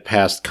hasn't yet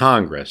passed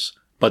Congress,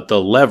 but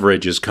the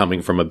leverage is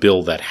coming from a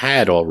bill that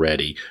had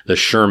already the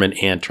Sherman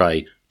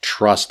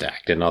Antitrust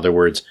Act. In other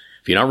words,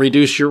 if you don't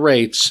reduce your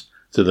rates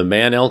to the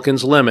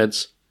Mann-Elkins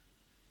limits,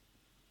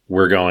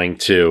 we're going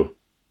to...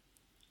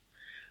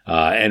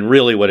 and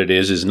really what it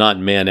is not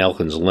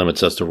Mann-Elkins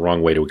limits. That's the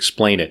wrong way to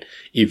explain it.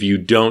 If you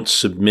don't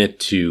submit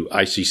to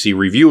ICC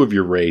review of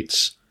your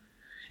rates,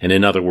 and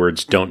in other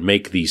words, don't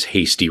make these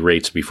hasty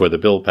rates before the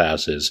bill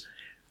passes,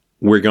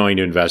 we're going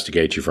to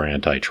investigate you for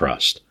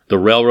antitrust. The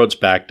railroads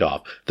backed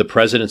off. The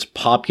president's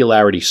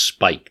popularity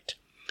spiked.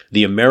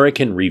 The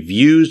American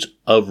Review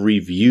of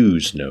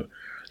Reviews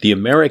noted,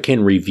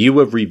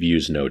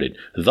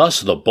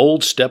 thus the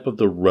bold step of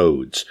the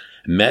roads,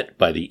 met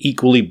by the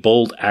equally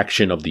bold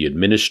action of the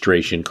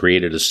administration,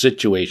 created a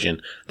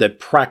situation that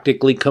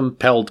practically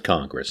compelled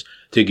Congress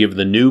to give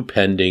the new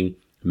pending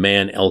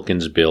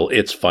Mann-Elkins bill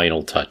its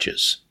final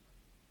touches.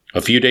 A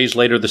few days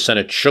later, the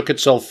Senate shook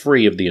itself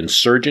free of the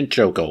insurgent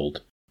chokehold.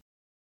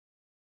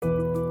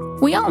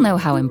 We all know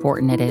how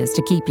important it is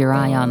to keep your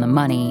eye on the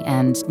money,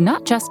 and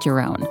not just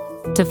your own.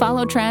 To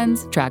follow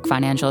trends, track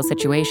financial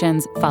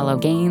situations, follow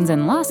gains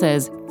and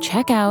losses,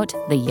 check out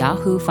the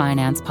Yahoo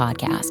Finance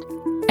podcast.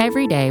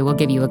 Every day, we'll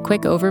give you a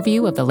quick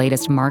overview of the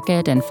latest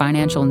market and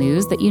financial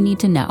news that you need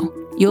to know.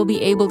 You'll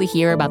be able to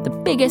hear about the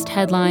biggest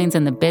headlines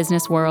in the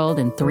business world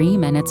in 3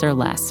 minutes or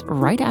less,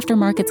 right after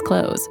markets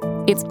close.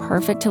 It's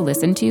perfect to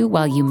listen to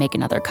while you make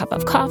another cup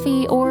of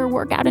coffee or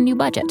work out a new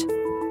budget.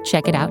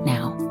 Check it out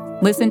now.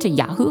 Listen to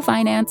Yahoo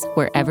Finance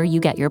wherever you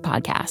get your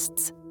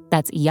podcasts.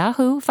 That's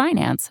Yahoo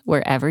Finance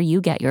wherever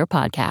you get your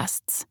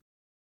podcasts.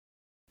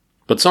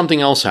 But something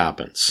else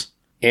happens.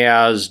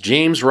 As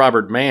James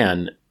Robert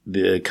Mann,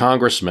 the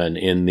congressman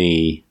in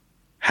the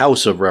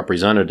House of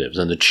Representatives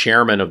and the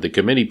chairman of the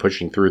committee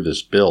pushing through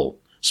this bill,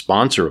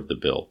 sponsor of the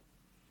bill,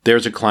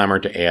 there's a clamor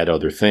to add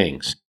other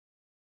things.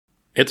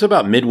 It's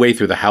about midway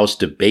through the House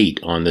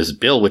debate on this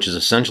bill, which is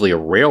essentially a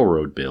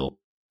railroad bill,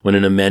 when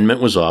an amendment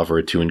was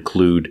offered to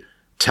include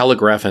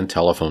telegraph and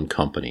telephone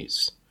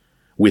companies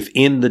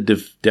within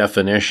the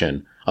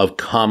definition of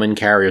common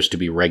carriers to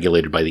be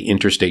regulated by the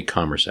Interstate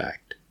Commerce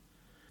Act.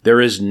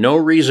 There is no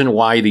reason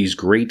why these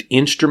great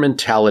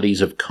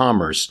instrumentalities of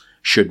commerce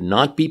should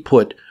not be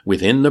put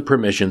within the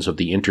permissions of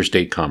the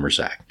Interstate Commerce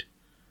Act.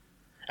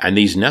 And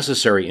these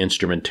necessary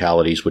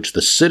instrumentalities which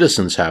the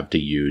citizens have to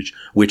use,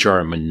 which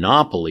are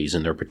monopolies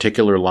in their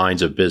particular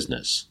lines of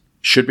business,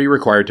 should be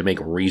required to make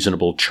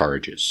reasonable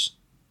charges.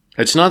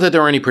 It's not that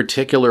there are any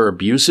particular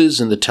abuses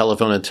in the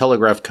telephone and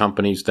telegraph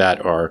companies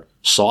that are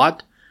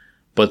sought,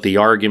 but the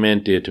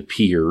argument, it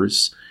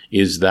appears,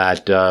 is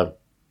that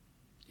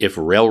if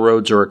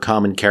railroads are a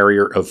common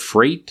carrier of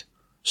freight,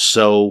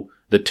 so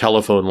the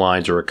telephone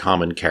lines are a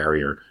common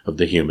carrier of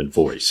the human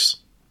voice.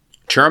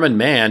 Chairman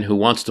Mann, who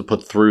wants to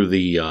put through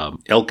the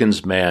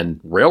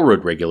Elkins-Mann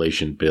railroad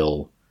regulation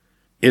bill,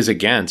 is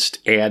against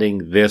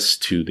adding this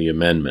to the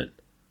amendment.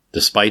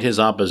 Despite his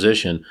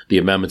opposition, the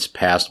amendment's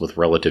passed with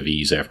relative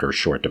ease after a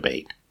short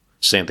debate.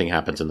 Same thing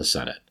happens in the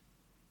Senate.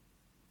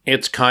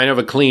 It's kind of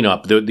a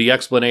cleanup. The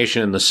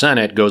explanation in the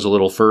Senate goes a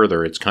little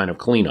further. It's kind of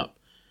cleanup.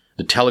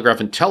 The telegraph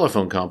and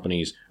telephone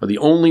companies are the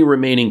only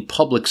remaining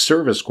public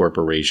service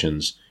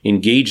corporations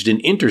engaged in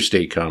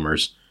interstate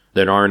commerce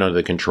that aren't under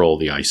the control of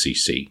the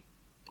ICC.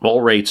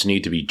 All rates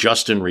need to be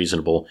just and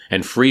reasonable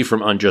and free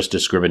from unjust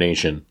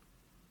discrimination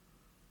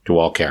to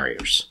all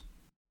carriers.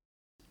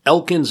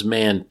 Elkins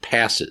man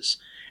passes,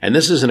 and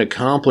this is an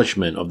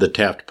accomplishment of the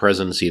Taft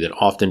presidency that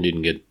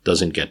often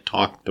doesn't get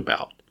talked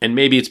about. And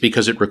maybe it's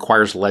because it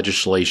requires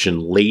legislation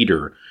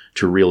later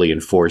to really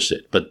enforce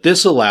it. But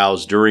this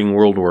allows, during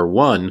World War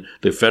I,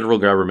 the federal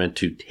government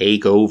to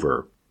take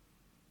over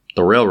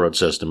the railroad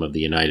system of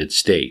the United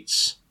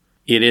States.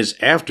 It is,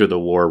 after the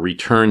war,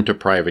 returned to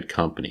private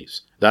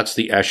companies. That's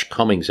the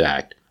Esch-Cummings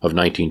Act of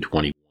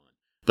 1921.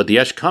 But the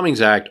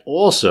Esch-Cummings Act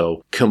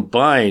also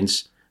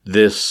combines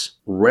this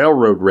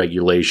railroad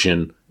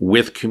regulation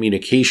with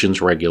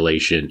communications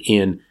regulation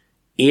in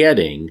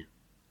adding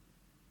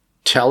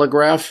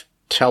telegraph,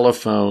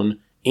 telephone,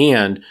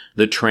 and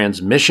the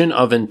transmission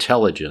of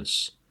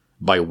intelligence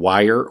by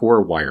wire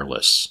or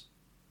wireless.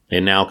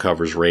 It now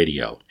covers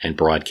radio and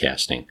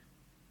broadcasting.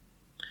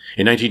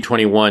 In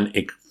 1921,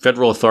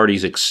 federal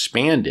authorities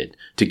expanded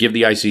to give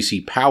the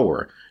ICC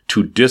power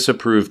to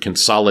disapprove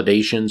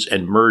consolidations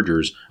and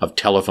mergers of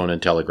telephone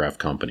and telegraph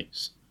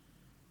companies.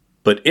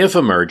 But if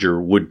a merger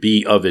would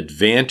be of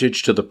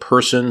advantage to the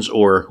persons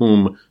or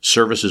whom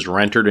services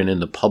rendered and in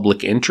the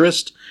public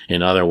interest,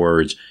 in other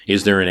words,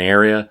 is there an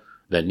area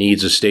that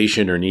needs a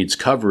station or needs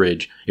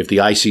coverage, if the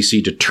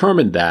ICC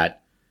determined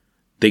that,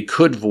 they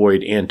could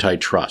void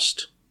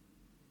antitrust.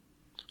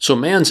 So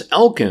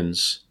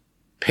Mans-Elkins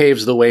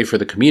paves the way for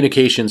the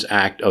Communications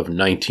Act of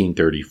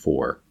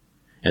 1934.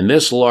 And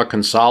this law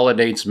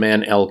consolidates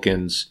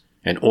Mann-Elkins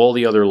and all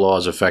the other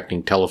laws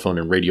affecting telephone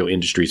and radio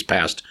industries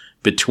passed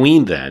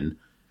between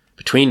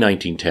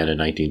 1910 and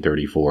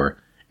 1934,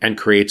 and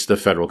creates the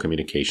Federal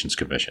Communications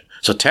Commission.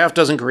 So Taft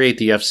doesn't create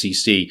the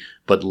FCC,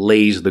 but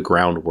lays the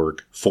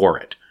groundwork for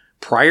it.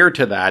 Prior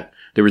to that,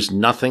 there was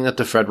nothing that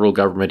the federal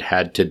government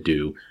had to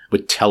do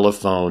with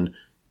telephone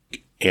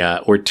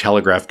or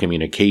telegraph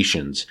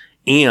communications.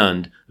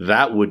 And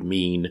that would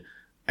mean,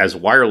 as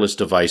wireless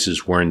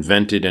devices were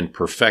invented and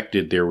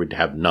perfected, there would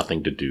have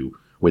nothing to do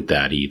with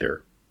that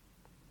either.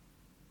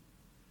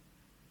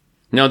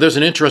 Now, there's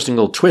an interesting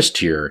little twist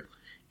here,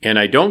 and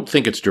I don't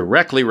think it's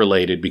directly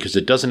related because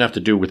it doesn't have to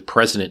do with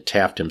President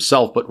Taft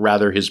himself, but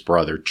rather his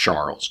brother,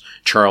 Charles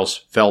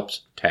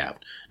Phelps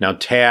Taft. Now,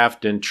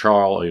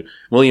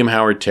 William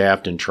Howard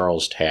Taft and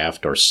Charles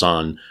Taft are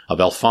son of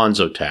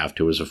Alphonso Taft,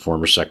 who was a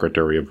former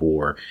Secretary of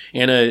War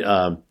and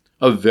a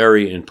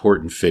very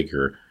important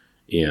figure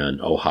in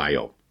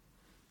Ohio.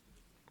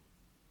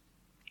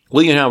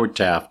 William Howard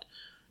Taft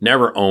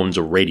never owns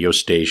a radio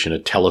station, a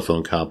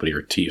telephone company,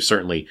 or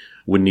certainly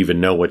wouldn't even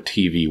know what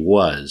TV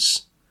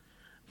was.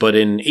 But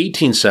in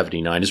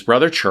 1879, his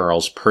brother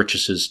Charles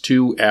purchases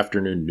 2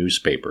 afternoon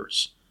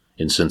newspapers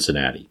in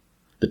Cincinnati,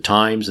 the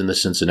Times and the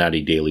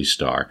Cincinnati Daily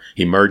Star.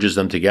 He merges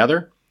them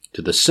together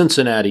to the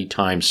Cincinnati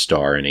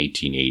Times-Star in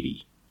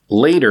 1880.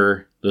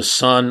 Later, the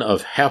son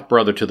of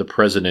half-brother to the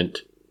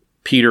president,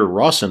 Peter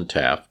Rawson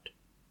Taft,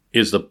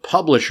 is the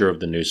publisher of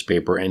the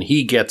newspaper, and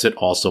he gets it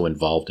also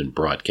involved in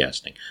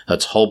broadcasting.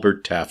 That's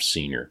Hulbert Taft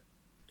Sr.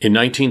 In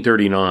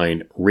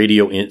 1939,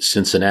 Radio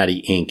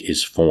Cincinnati, Inc.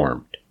 is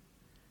formed,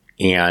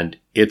 and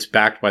it's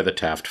backed by the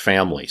Taft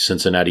family.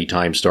 Cincinnati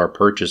Times-Star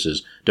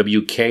purchases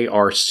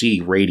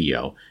WKRC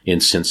Radio in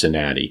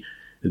Cincinnati.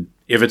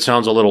 If it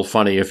sounds a little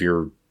funny, if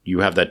you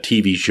have that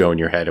TV show in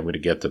your head, I'm going to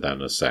get to that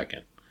in a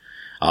second.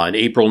 In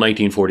April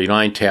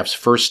 1949, Taft's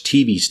first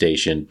TV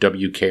station,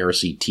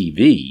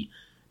 WKRC-TV,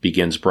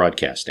 begins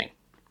broadcasting.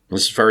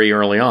 This is very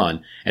early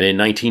on, and in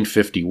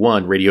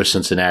 1951, Radio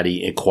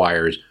Cincinnati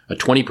acquires a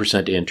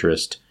 20%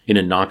 interest in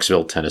a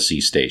Knoxville,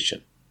 Tennessee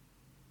station.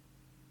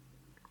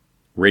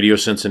 Radio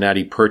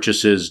Cincinnati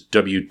purchases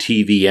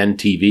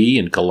WTVN-TV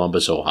in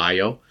Columbus,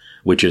 Ohio,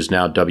 which is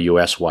now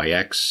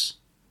WSYX,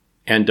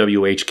 and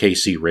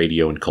WHKC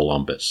Radio in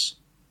Columbus.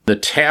 The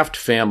Taft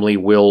family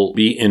will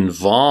be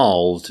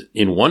involved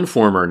in one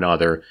form or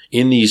another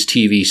in these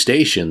TV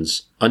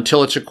stations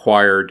until it's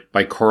acquired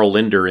by Carl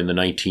Linder in the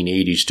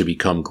 1980s to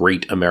become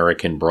Great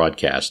American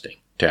Broadcasting.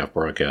 Taft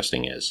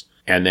Broadcasting is.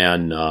 And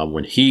then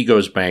when he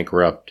goes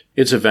bankrupt,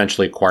 it's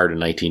eventually acquired in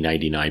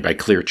 1999 by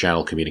Clear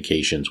Channel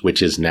Communications,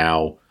 which is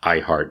now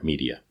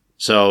iHeartMedia.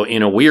 So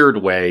in a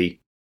weird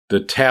way, the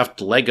Taft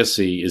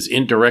legacy is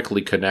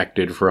indirectly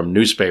connected from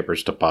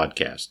newspapers to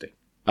podcasting.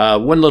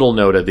 One little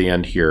note at the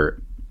end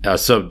here.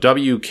 So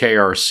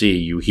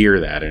WKRC, you hear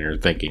that and you're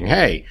thinking,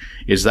 hey,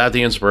 is that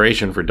the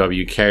inspiration for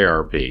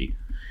WKRP?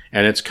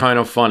 And it's kind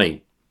of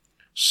funny.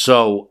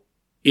 So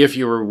if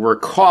you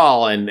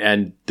recall,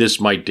 and this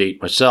might date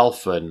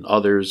myself and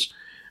others,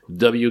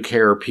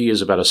 WKRP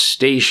is about a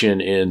station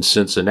in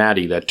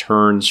Cincinnati that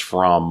turns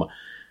from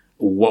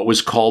what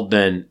was called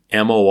then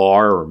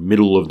MOR, or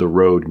middle of the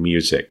road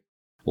music.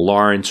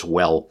 Lawrence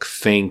Welk,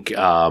 think,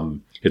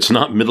 it's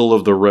not middle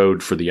of the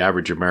road for the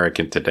average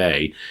American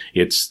today.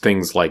 It's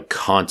things like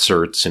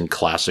concerts and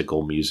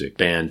classical music,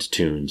 band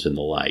tunes and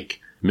the like.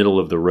 Middle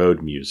of the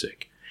road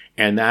music.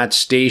 And that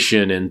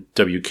station in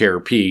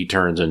WKRP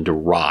turns into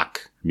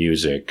rock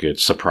music.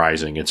 It's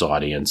surprising its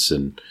audience.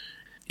 And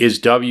is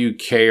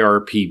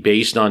WKRP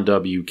based on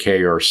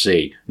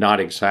WKRC?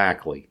 Not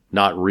exactly.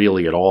 Not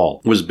really at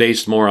all. It was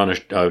based more on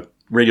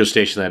radio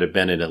station that had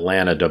been in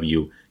Atlanta,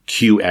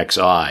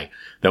 WQXI,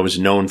 that was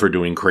known for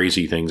doing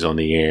crazy things on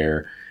the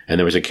air. And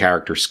there was a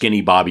character,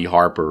 Skinny Bobby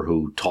Harper,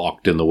 who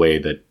talked in the way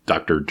that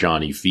Dr.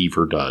 Johnny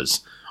Fever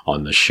does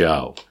on the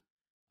show.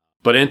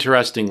 But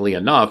interestingly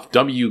enough,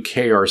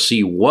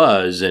 WKRC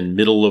was in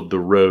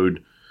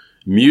middle-of-the-road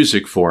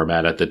music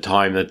format at the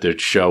time that the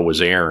show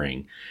was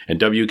airing. And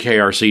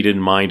WKRC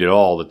didn't mind at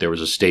all that there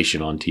was a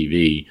station on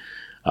TV,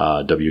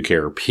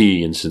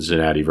 WKRP in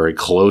Cincinnati, very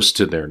close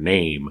to their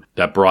name,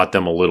 that brought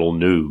them a little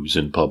news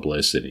and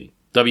publicity.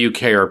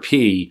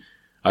 WKRP,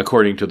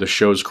 according to the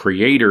show's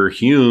creator,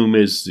 Hume,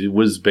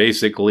 was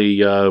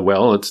basically,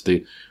 it's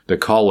the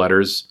call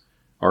letters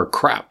are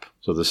crap.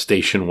 So the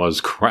station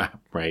was crap,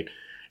 right?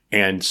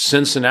 And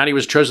Cincinnati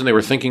was chosen. They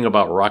were thinking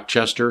about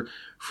Rochester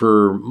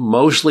for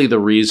mostly the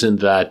reason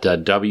that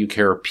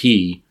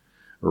WKRP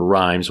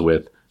rhymes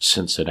with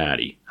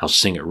Cincinnati. I'll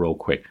sing it real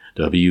quick.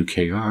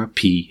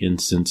 WKRP in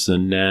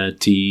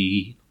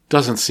Cincinnati.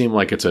 Doesn't seem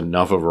like it's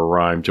enough of a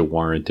rhyme to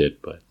warrant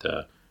it, but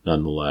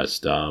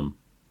nonetheless. Now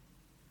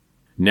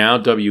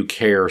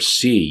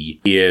WKRC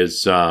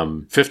is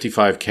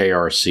 55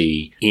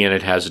 KRC, and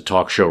it has a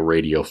talk show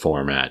radio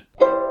format.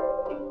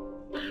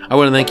 I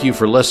want to thank you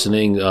for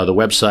listening. The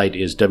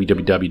website is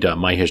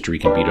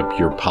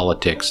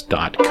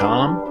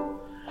www.myhistorycanbeatupyourpolitics.com.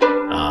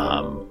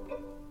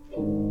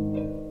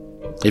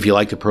 If you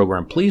like the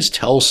program, please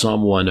tell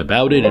someone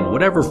about it in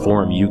whatever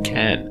form you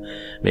can.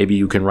 Maybe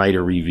you can write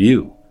a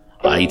review.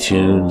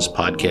 iTunes,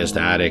 Podcast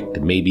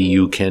Addict. Maybe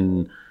you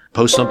can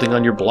post something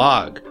on your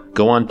blog.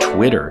 Go on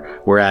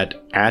Twitter. We're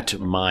at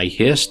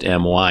myhist,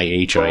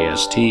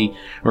 MYHIST.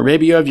 Or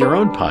maybe you have your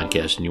own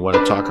podcast and you want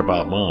to talk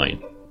about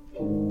mine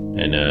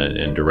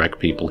and direct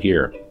people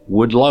here.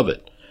 Would love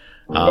it.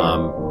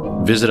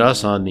 Visit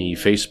us on the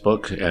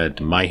Facebook at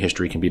My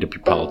History Can Beat Up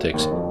Your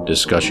Politics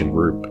discussion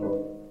group.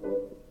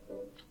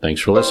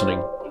 Thanks for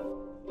listening.